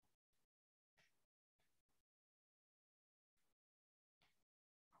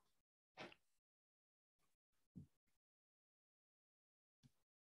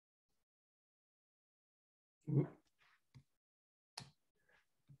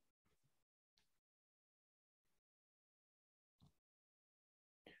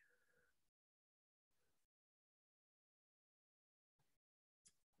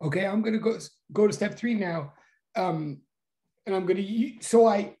 Okay, I'm going to go to step 3 now. And I'm going to, so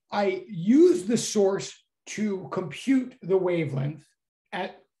I use the source to compute the wavelength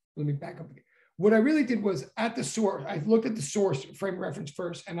at, let me back up again. What I really did was at the source, I looked at the source frame reference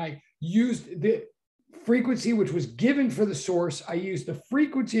first, and I used the frequency, which was given for the source. I used the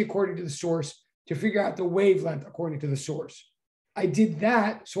frequency according to the source to figure out the wavelength according to the source. I did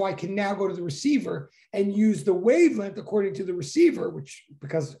that so I can now go to the receiver and use the wavelength according to the receiver, which,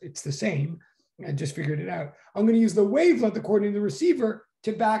 because it's the same, I just figured it out. I'm going to use the wavelength according to the receiver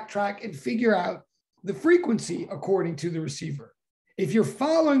to backtrack and figure out the frequency according to the receiver. If you're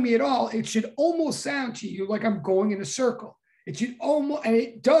following me at all, it should almost sound to you like I'm going in a circle. It should almost, and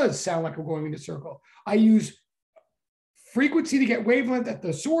it does sound like I'm going in a circle. I use frequency to get wavelength at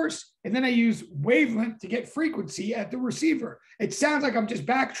the source, and then I use wavelength to get frequency at the receiver. It sounds like I'm just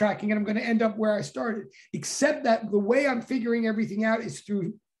backtracking and I'm going to end up where I started, except that the way I'm figuring everything out is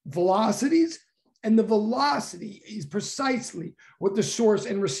through velocities, and the velocity is precisely what the source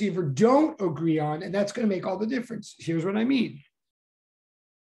and receiver don't agree on, and that's going to make all the difference. Here's what I mean.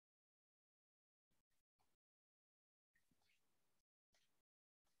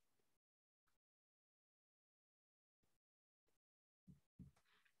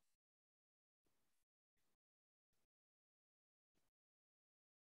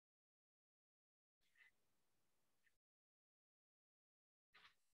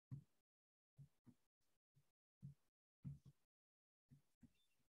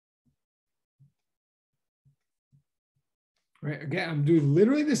 Right. Again, I'm doing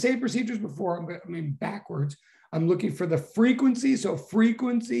literally the same procedures before. I mean, backwards. I'm looking for the frequency. So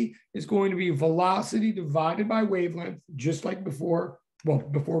frequency is going to be velocity divided by wavelength, just like before. Well,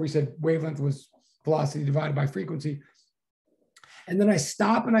 before we said wavelength was velocity divided by frequency. And then I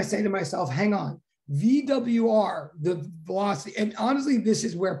stop and I say to myself, hang on, VWR, the velocity. And honestly, this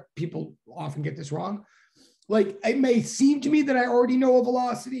is where people often get this wrong. Like, it may seem to me that I already know a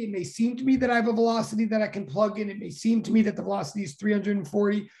velocity. It may seem to me that I have a velocity that I can plug in. It may seem to me that the velocity is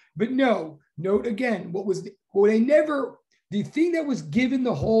 340, but no, note again, the thing that was given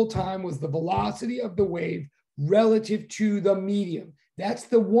the whole time was the velocity of the wave relative to the medium. That's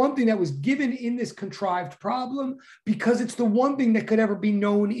the one thing that was given in this contrived problem, because it's the one thing that could ever be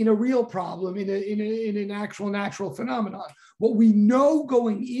known in a real problem, in an actual natural phenomenon. What we know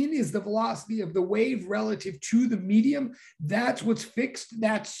going in is the velocity of the wave relative to the medium. That's what's fixed.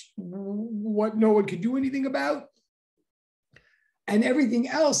 That's what no one could do anything about. And everything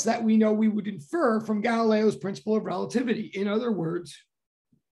else that we know we would infer from Galileo's principle of relativity. In other words,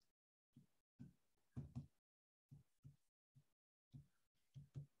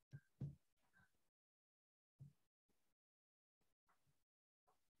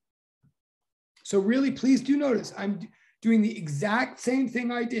 so really, please do notice, I'm doing the exact same thing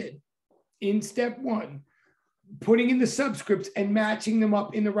I did in step one, putting in the subscripts and matching them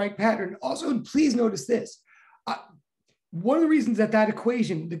up in the right pattern. Also, please notice this. One of the reasons that that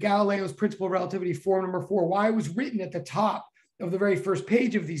equation, the Galileo's principle of relativity, form number 4, why it was written at the top of the very first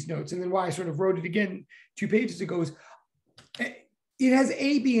page of these notes, and then why I sort of wrote it again 2 pages ago, is it has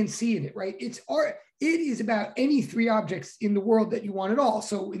A, B, and C in it, right? It is about any 3 objects in the world that you want at all.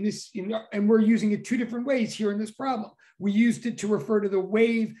 So and we're using it 2 different ways here in this problem. We used it to refer to the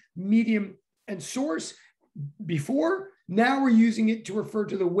wave, medium, and source before. Now we're using it to refer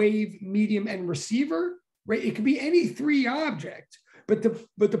to the wave, medium, and receiver, right? It could be any 3 objects, but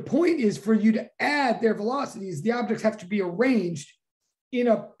the point is for you to add their velocities, the objects have to be arranged in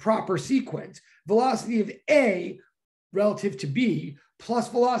a proper sequence. Velocity of A relative to B plus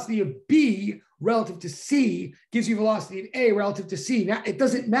velocity of B relative to C gives you velocity of A relative to C. Now, it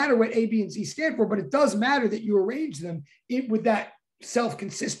doesn't matter what A, B, and C stand for, but it does matter that you arrange them with that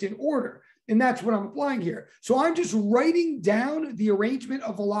self-consistent order. And that's what I'm applying here. So I'm just writing down the arrangement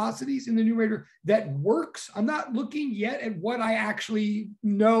of velocities in the numerator that works. I'm not looking yet at what I actually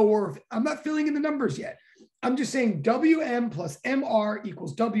know, or I'm not filling in the numbers yet. I'm just saying WM plus MR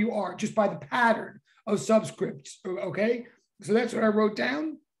equals WR just by the pattern of subscripts, okay? So that's what I wrote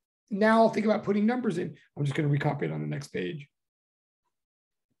down. Now I'll think about putting numbers in. I'm just going to recopy it on the next page.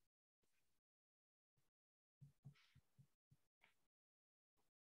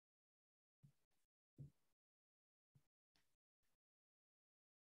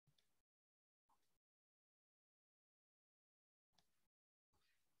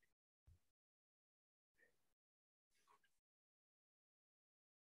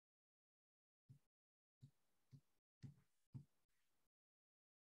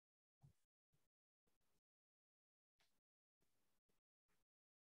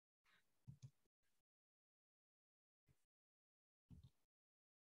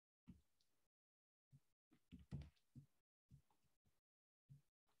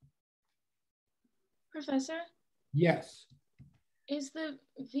 Professor? Yes. Is the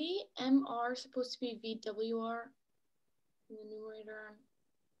VMR supposed to be VWR in the numerator?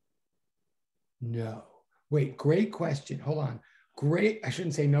 No. Wait, great question. Hold on. Great. I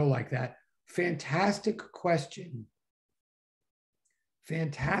shouldn't say no like that. Fantastic question.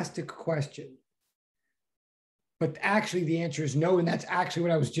 Fantastic question. But actually the answer is no. And that's actually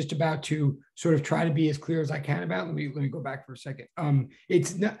what I was just about to sort of try to be as clear as I can about. Let me go back for a second.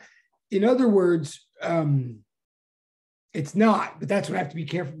 It's not, in other words, it's not, but that's what I have to be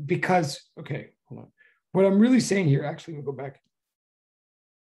careful because, okay, hold on. What I'm really saying here, actually, we'll go back.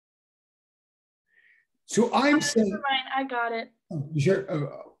 So I'm saying, never mind, I got it. Oh, you sure?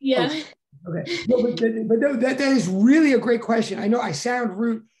 Oh, yeah. Okay. No, but no, that is really a great question. I know I sound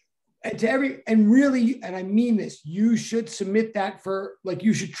rude to really, and I mean this, you should submit that for, like,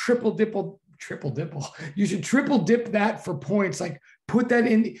 you should triple dip. You should triple dip that for points. Like, put that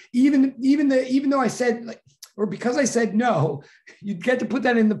in, even though I said, like, or because I said no, you'd get to put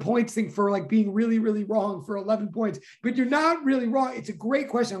that in the points thing for, like, being really, really wrong for 11 points. But you're not really wrong. It's a great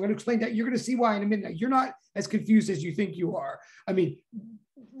question. I'm going to explain that. You're going to see why in a minute. You're not as confused as you think you are. I mean,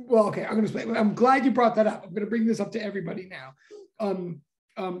 well, okay, I'm going to explain. I'm glad you brought that up. I'm going to bring this up to everybody now.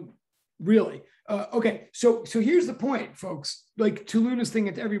 Really. Okay, so here's the point, folks, like, to Luna's thing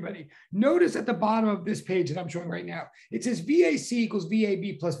and to everybody. Notice at the bottom of this page that I'm showing right now, it says VAC equals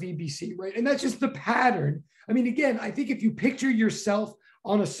VAB plus VBC, right? And that's just the pattern. I mean, again, I think if you picture yourself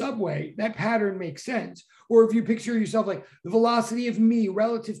on a subway, that pattern makes sense. Or if you picture yourself like the velocity of me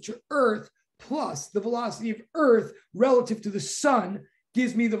relative to Earth plus the velocity of Earth relative to the sun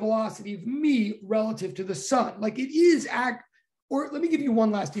gives me the velocity of me relative to the sun. Like, it is or let me give you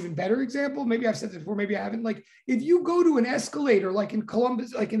one last even better example. Maybe I've said this before, maybe I haven't. Like, if you go to an escalator, like in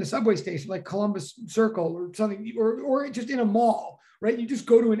Columbus, like in a subway station, like Columbus Circle or something, or just in a mall, right? You just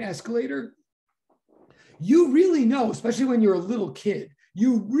go to an escalator. You really know, especially when you're a little kid,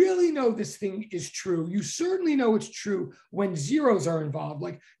 You really know this thing is true. You certainly know it's true when zeros are involved.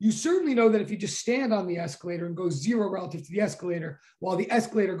 Like you certainly know that if you just stand on the escalator and go 0 relative to the escalator, while the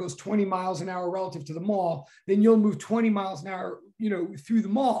escalator goes 20 miles an hour relative to the mall, then you'll move 20 miles an hour, through the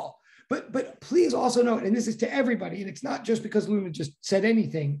mall. But please also note, and this is to everybody, and it's not just because Luna just said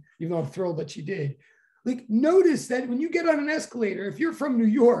anything, even though I'm thrilled that she did. Like, notice that when you get on an escalator, if you're from New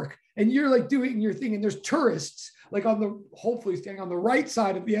York and you're like doing your thing and there's tourists, like hopefully standing on the right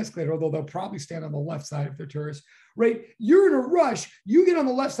side of the escalator, although they'll probably stand on the left side if they're tourists, right? You're in a rush, you get on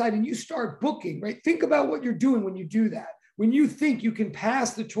the left side and you start booking, right? Think about what you're doing when you do that. When you think you can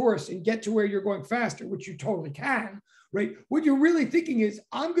pass the tourists and get to where you're going faster, which you totally can, right? What you're really thinking is,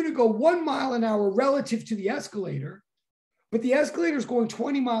 I'm going to go 1 mile an hour relative to the escalator, but the escalator is going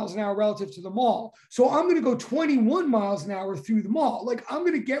 20 miles an hour relative to the mall. So I'm going to go 21 miles an hour through the mall. Like, I'm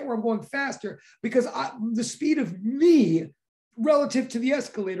going to get where I'm going faster because the speed of me relative to the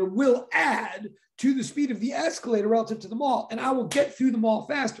escalator will add to the speed of the escalator relative to the mall. And I will get through the mall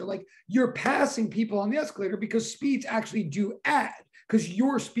faster. Like, you're passing people on the escalator because speeds actually do add, because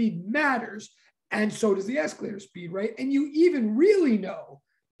your speed matters. And so does the escalator speed, right? And you even really know,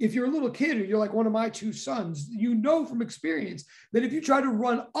 if you're a little kid or you're like one of my 2 sons, you know from experience that if you try to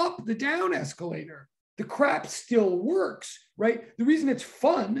run up the down escalator, the crap still works, right? The reason it's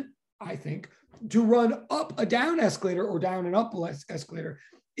fun, I think, to run up a down escalator or down an up escalator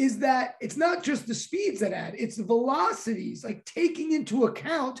is that it's not just the speeds that add, it's the velocities, like taking into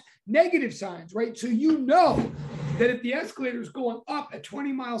account negative signs, right? So you know that if the escalator is going up at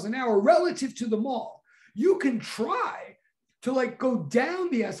 20 miles an hour relative to the mall, you can try to like go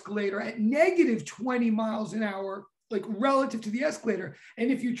down the escalator at negative 20 miles an hour, like relative to the escalator. And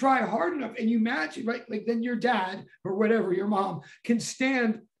if you try hard enough and you match it, right, like then your dad or whatever, your mom can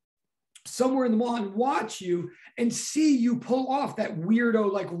stand somewhere in the mall and watch you and see you pull off that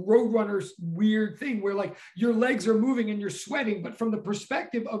weirdo, like Roadrunner's weird thing where like your legs are moving and you're sweating. But from the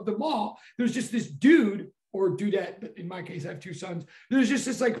perspective of the mall, there's just this dude or dudette, but in my case, I have 2 sons. There's just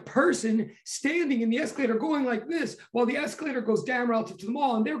this like person standing in the escalator going like this while the escalator goes down relative to the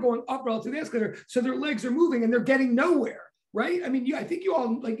mall and they're going up relative to the escalator. So their legs are moving and they're getting nowhere, right? I mean, I think you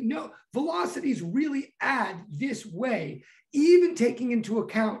all like know velocities really add this way, even taking into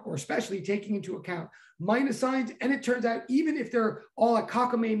account, or especially taking into account minus signs. And it turns out even if they're all at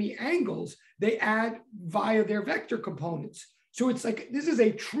cockamamie angles, they add via their vector components. So it's like, this is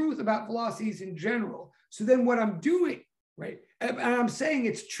a truth about velocities in general. So then what I'm doing, right? And I'm saying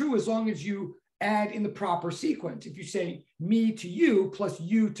it's true as long as you add in the proper sequence. If you say me to you plus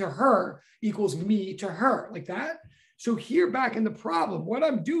you to her equals me to her, like that. So here back in the problem, what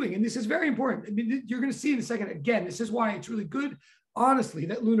I'm doing, and this is very important, I mean, you're going to see in a second, again, this is why it's really good, honestly,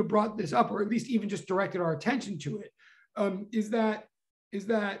 that Luna brought this up, or at least even just directed our attention to it, is that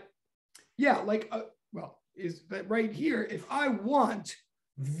right here, if I want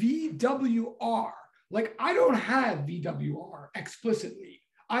VWR, like I don't have VWR explicitly.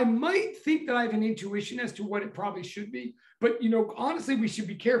 I might think that I have an intuition as to what it probably should be, but honestly, we should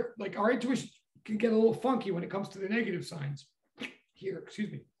be careful. Like our intuition can get a little funky when it comes to the negative signs here, excuse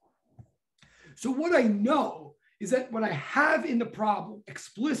me. So what I know is that what I have in the problem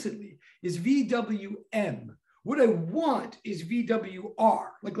explicitly is VWM. What I want is VWR.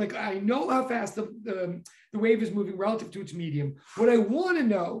 Like I know how fast the wave is moving relative to its medium. What I want to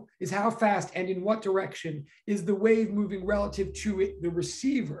know is how fast and in what direction is the wave moving relative to the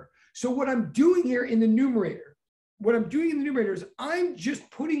receiver. So what I'm doing here in the numerator, is I'm just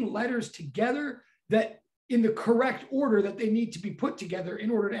putting letters together that in the correct order that they need to be put together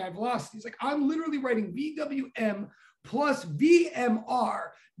in order to add velocities. Like I'm literally writing VWM plus VMR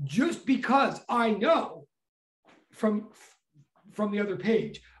just because I know from the other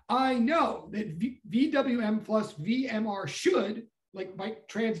page, I know that VWM plus VMR should, like by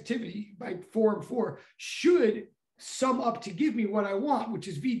transitivity, by form 4, should sum up to give me what I want, which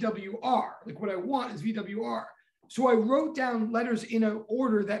is VWR. Like what I want is VWR. So I wrote down letters in an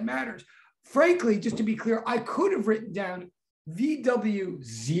order that matters. Frankly, just to be clear, I could have written down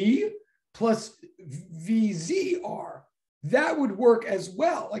VWZ plus VZR. That would work as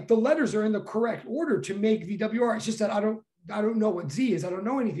well. Like the letters are in the correct order to make VWR. It's just that I don't know what Z is. I don't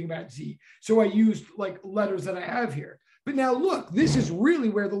know anything about Z. So I used like letters that I have here. But now look, this is really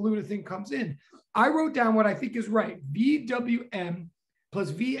where the Luna thing comes in. I wrote down what I think is right. VWM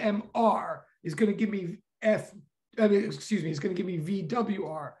plus VMR is going to give me it's going to give me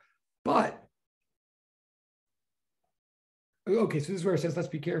VWR. But, okay, so this is where it says, let's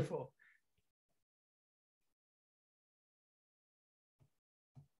be careful.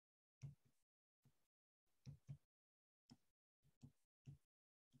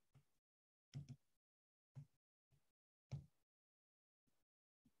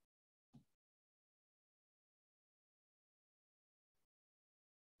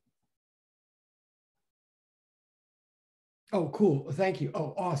 Oh, cool. Thank you.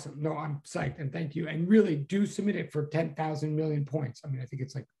 Oh, awesome. No, I'm psyched and thank you. And really do submit it for 10,000 million points. I mean, I think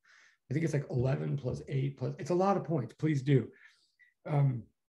it's like 11 plus 8 plus, it's a lot of points. Please do. Um,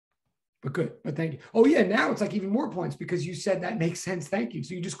 but good, but thank you. Oh yeah, now it's like even more points because you said that makes sense. Thank you.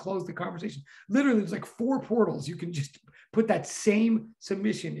 So you just closed the conversation. Literally, there's like 4 portals. You can just put that same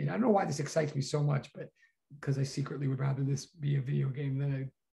submission in. I don't know why this excites me so much, but because I secretly would rather this be a video game than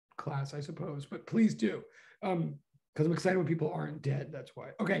a class, I suppose. But please do. Because I'm excited when people aren't dead. That's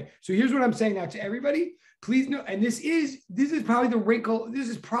why. Okay, so here's what I'm saying now to everybody. Please know, and this is probably the wrinkle. This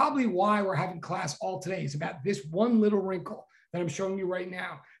is probably why we're having class all today. It's about this one little wrinkle that I'm showing you right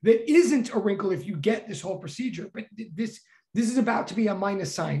now. That isn't a wrinkle if you get this whole procedure, but this is about to be a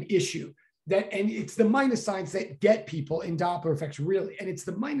minus sign issue. And it's the minus signs that get people in Doppler effects, really. And it's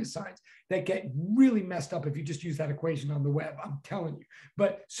the minus signs that get really messed up if you just use that equation on the web. I'm telling you.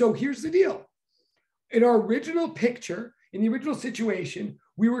 But so here's the deal. In our original picture, in the original situation,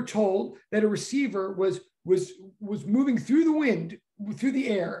 we were told that a receiver was moving through the wind, through the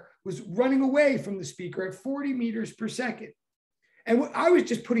air, was running away from the speaker at 40 meters per second. And I was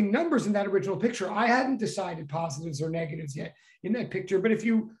just putting numbers in that original picture. I hadn't decided positives or negatives yet in that picture. But if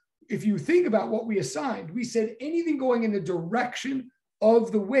you think about what we assigned, we said anything going in the direction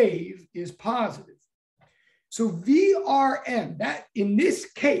of the wave is positive. So VRM, that in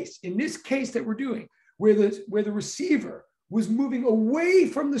this case that we're doing, where the receiver was moving away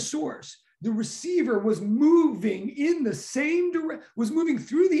from the source, the receiver was moving in the same direction, was moving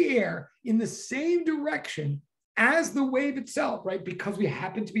through the air in the same direction as the wave itself, right? Because we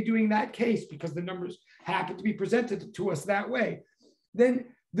happen to be doing that case, because the numbers happen to be presented to us that way, then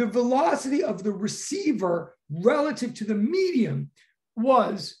the velocity of the receiver relative to the medium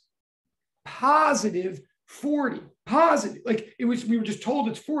was positive 40. Positive, like it was, we were just told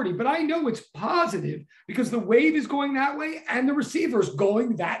it's 40, but I know it's positive because the wave is going that way and the receiver is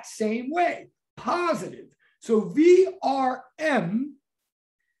going that same way. Positive. So VRM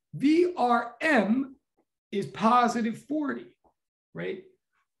is positive 40, right?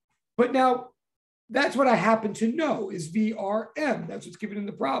 But now that's what I happen to know is VRM. That's what's given in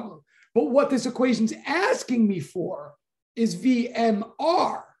the problem. But what this equation's asking me for is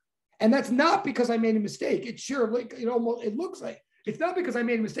VMR. And that's not because I made a mistake. It's sure, like, it looks like it's not because I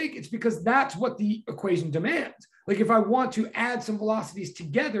made a mistake. It's because that's what the equation demands. Like if I want to add some velocities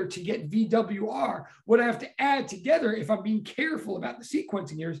together to get VWR, what I have to add together, if I'm being careful about the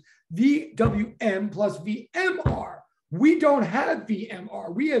sequencing here, is VWM plus VMR. We don't have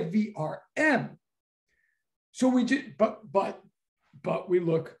VMR. We have VRM. So we did, but we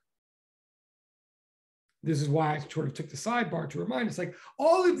look. This is why I sort of took the sidebar to remind us, like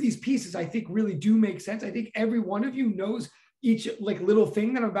all of these pieces, I think really do make sense. I think every one of you knows each like little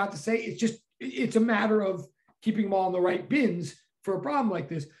thing that I'm about to say. It's a matter of keeping them all in the right bins for a problem like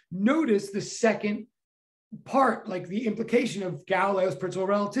this. Notice the second part, like the implication of Galileo's principle of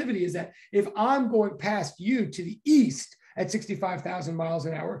relativity is that if I'm going past you to the east at 65,000 miles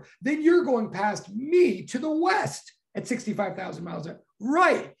an hour, then you're going past me to the west at 65,000 miles an hour.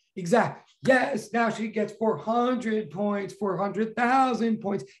 Right, exactly. Yes, now she gets 400 points, 400,000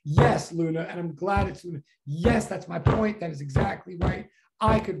 points. Yes, Luna, and I'm glad it's Luna. Yes, that's my point. That is exactly right.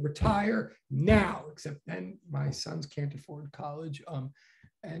 I could retire now, except then my sons can't afford college.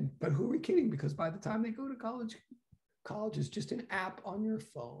 But who are we kidding? Because by the time they go to college, college is just an app on your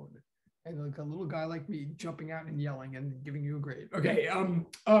phone. And like a little guy like me jumping out and yelling and giving you a grade. Okay.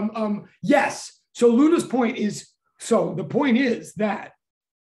 Yes. So Luna's point is, so the point is that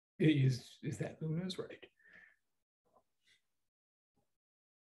Luna's right.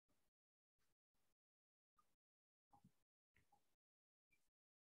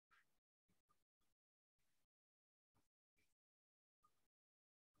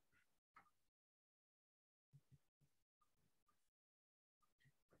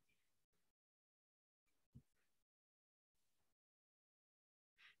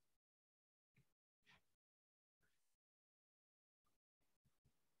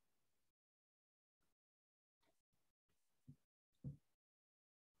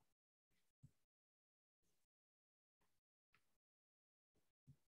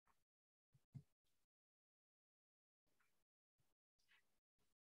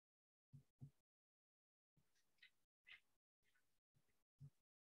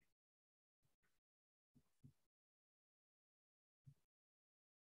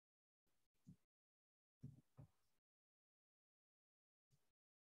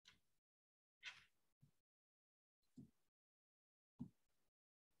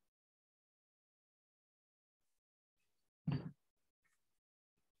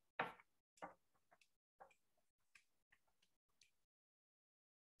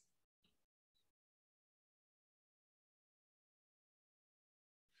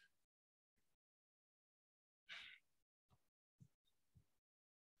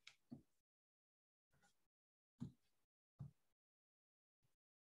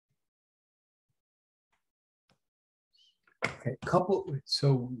 Okay,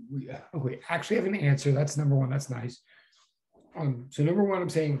 so we actually have an answer. That's number one. That's nice. So number one, I'm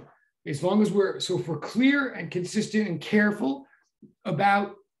saying, as long as if we're clear and consistent and careful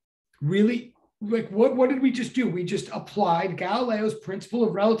about really, like, what did we just do? We just applied Galileo's principle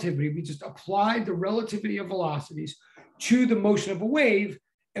of relativity. We just applied the relativity of velocities to the motion of a wave,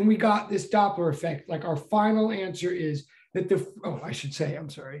 and we got this Doppler effect. Like, our final answer is that our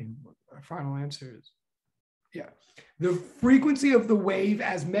final answer is, the frequency of the wave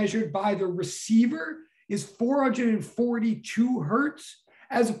as measured by the receiver is 442 hertz,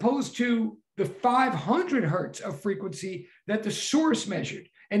 as opposed to the 500 hertz of frequency that the source measured.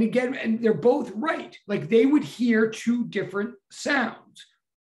 And again, and they're both right. Like, they would hear two different sounds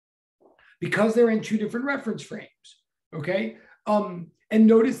because they're in two different reference frames. Okay. And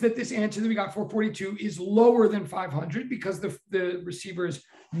notice that this answer that we got, 442, is lower than 500 because the receiver is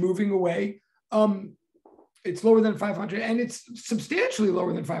moving away. It's lower than 500, and it's substantially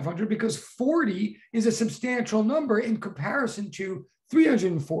lower than 500 because 40 is a substantial number in comparison to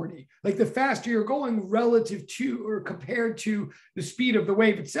 340. Like, the faster you're going relative to or compared to the speed of the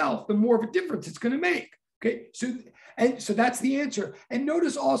wave itself, the more of a difference it's going to make. Okay, so that's the answer. And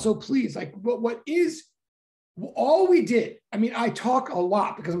notice also, please, like, all we did, I mean, I talk a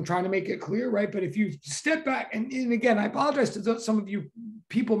lot because I'm trying to make it clear, right? But if you step back, and again, I apologize to some of you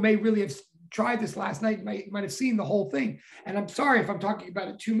people may really have tried this last night, might have seen the whole thing. And I'm sorry if I'm talking about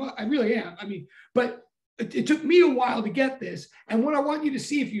it too much. I really am. I mean, but it took me a while to get this. And what I want you to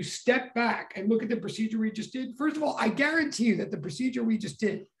see, if you step back and look at the procedure we just did, first of all, I guarantee you that the procedure we just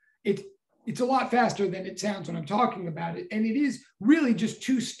did, it's a lot faster than it sounds when I'm talking about it. And it is really just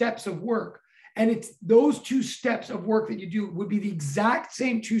two steps of work. And it's those two steps of work that you do would be the exact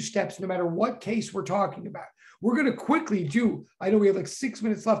same two steps, no matter what case we're talking about. We're going to quickly I know we have like 6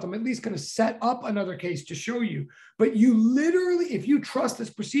 minutes left. I'm at least going to set up another case to show you. But you literally, if you trust this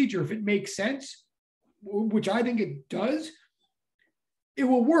procedure, if it makes sense, which I think it does, it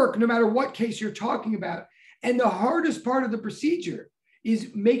will work no matter what case you're talking about. And the hardest part of the procedure is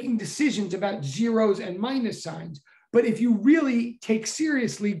making decisions about zeros and minus signs. But if you really take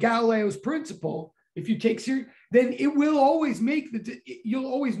seriously Galileo's principle, then it will always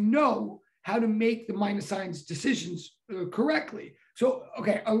you'll always know how to make the minus signs decisions correctly. So,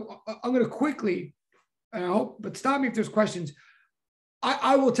 okay, I'm going to quickly, and I hope, but stop me if there's questions.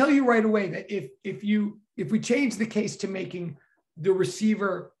 I will tell you right away that if we change the case to making the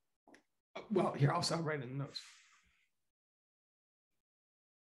receiver, well, here, I'll write in the notes.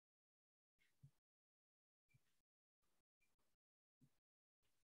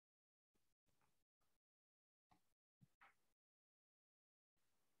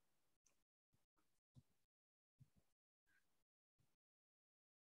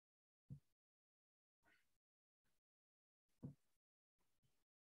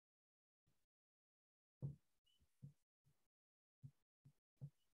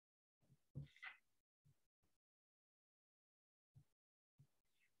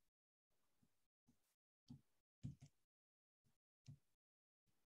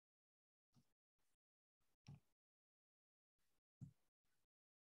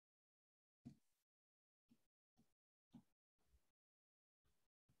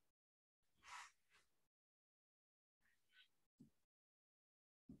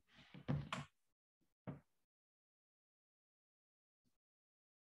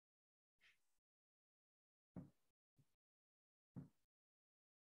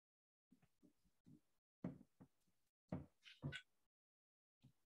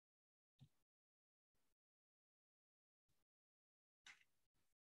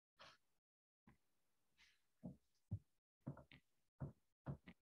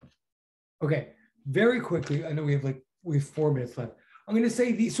 Okay, very quickly, I know we have 4 minutes left. I'm going to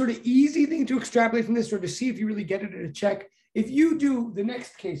say the sort of easy thing to extrapolate from this, or to see if you really get it at a check. If you do the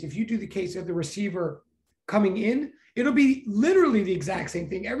next case, if you do the case of the receiver coming in, it'll be literally the exact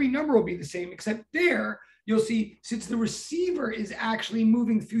same thing. Every number will be the same, except there you'll see, since the receiver is actually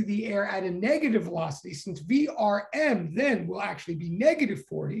moving through the air at a negative velocity, since VRM then will actually be negative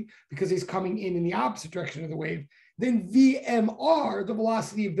 40 because he's coming in the opposite direction of the wave, then VMR, the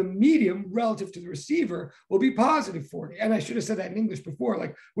velocity of the medium relative to the receiver, will be positive 40. And I should have said that in English before.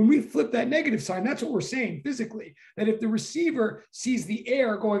 Like, when we flip that negative sign, that's what we're saying physically, that if the receiver sees the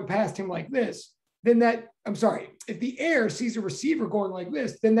air going past him like this, then if the air sees a receiver going like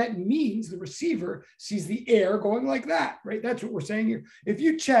this, then that means the receiver sees the air going like that, right? That's what we're saying here. If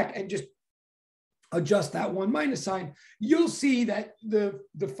you check and just adjust that one minus sign, you'll see that the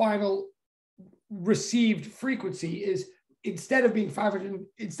final received frequency is instead of being 500,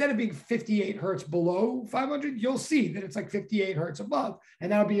 instead of being 58 hertz below 500, you'll see that it's like 58 hertz above.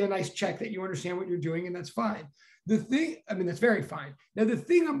 And that'll be a nice check that you understand what you're doing, and that's fine. The thing, I mean, that's very fine. Now, the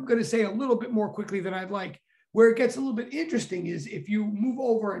thing I'm going to say a little bit more quickly than I'd like, where it gets a little bit interesting, is if you move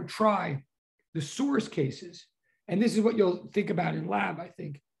over and try the source cases, and this is what you'll think about in lab, I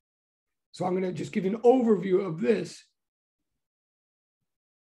think. So I'm going to just give you an overview of this.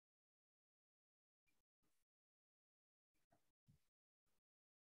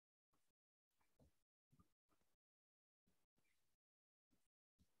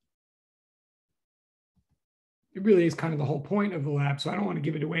 It really is kind of the whole point of the lab, so I don't want to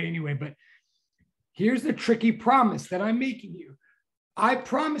give it away anyway, but here's the tricky promise that I'm making you. I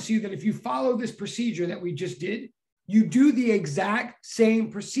promise you that if you follow this procedure that we just did, you do the exact same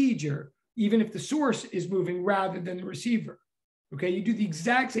procedure, even if the source is moving rather than the receiver. Okay, you do the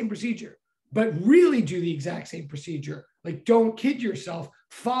exact same procedure, but really do the exact same procedure. Like, don't kid yourself,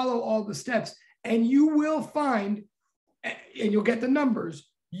 follow all the steps, and you will find, and you'll get the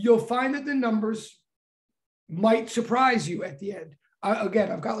numbers, you'll find that the numbers might surprise you at the end.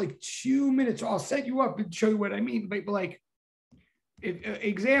 Again, I've got like 2 minutes, so I'll set you up and show you what I mean. But like,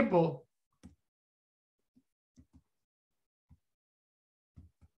 example,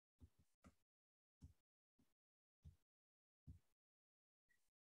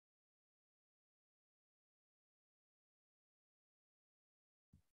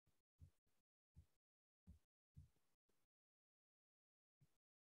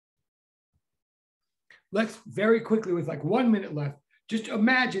 let's very quickly, with like 1 minute left, just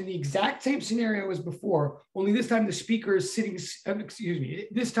imagine the exact same scenario as before, only this time the speaker is sitting,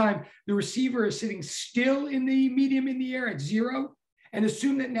 this time the receiver is sitting still in the medium in the air at 0, and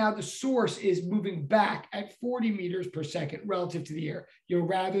assume that now the source is moving back at 40 meters per second relative to the air.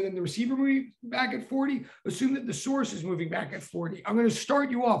 Rather than the receiver moving back at 40, assume that the source is moving back at 40. I'm going to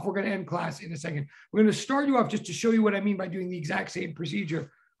start you off. We're going to end class in a second. We're going to start you off just to show you what I mean by doing the exact same procedure.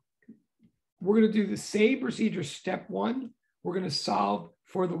 We're going to do the same procedure, step 1. We're going to solve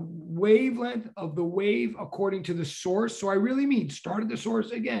for the wavelength of the wave according to the source. So I really mean start at the source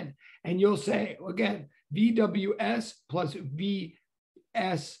again. And you'll say, again, VWS plus VSM.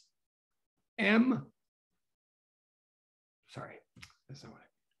 Sorry, that's not what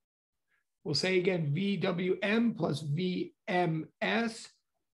we'll say again, VWM plus VMS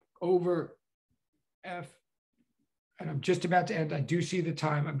over F. And I'm just about to end. I do see the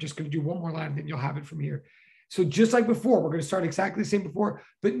time. I'm just going to do one more line, then you'll have it from here. So just like before, we're going to start exactly the same before,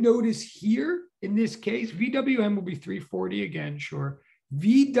 but notice here, in this case, VWM will be 340 again, sure.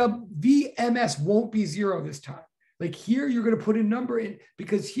 VMS won't be 0 this time. Like here, you're going to put a number in,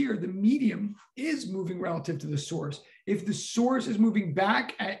 because here, the medium is moving relative to the source. If the source is moving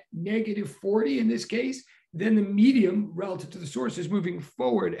back at -40 in this case, then the medium relative to the source is moving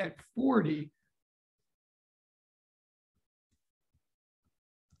forward at 40.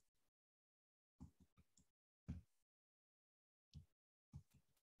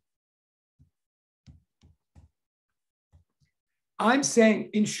 I'm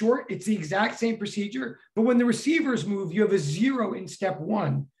saying, in short, it's the exact same procedure, but when the receivers move, you have a 0 in step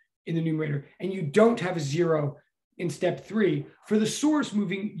 1 in the numerator, and you don't have a 0 in step 3. For the source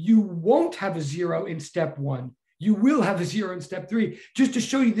moving, you won't have a 0 in step 1. You will have a 0 in step 3, just to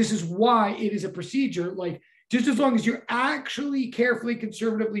show you this is why it is a procedure. Like, just as long as you're actually carefully,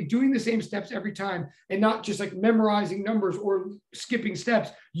 conservatively doing the same steps every time and not just like memorizing numbers or skipping steps,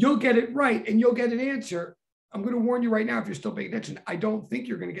 you'll get it right and you'll get an answer. I'm going to warn you right now, if you're still paying attention, I don't think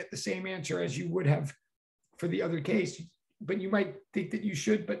you're going to get the same answer as you would have for the other case, but you might think that you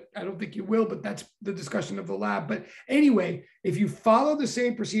should, but I don't think you will, but that's the discussion of the lab. But anyway, if you follow the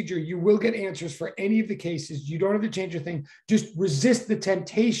same procedure, you will get answers for any of the cases. You don't have to change a thing. Just resist the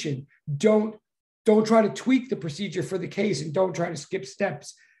temptation. Don't try to tweak the procedure for the case, and don't try to skip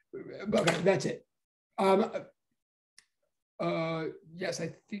steps. Okay, that's it. Yes,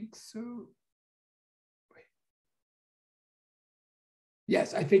 I think so.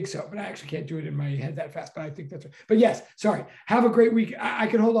 Yes, I think so, but I actually can't do it in my head that fast, but I think that's right. But yes, sorry. Have a great week. I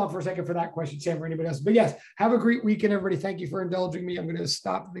can hold on for a second for that question, Sam, or anybody else. But yes, have a great weekend, everybody. Thank you for indulging me. I'm going to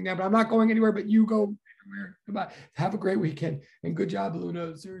stop the thing now, but I'm not going anywhere, but you go everywhere. Goodbye. Have a great weekend, and good job,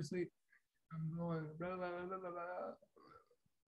 Luna. Seriously. I'm going. Blah, blah, blah, blah, blah.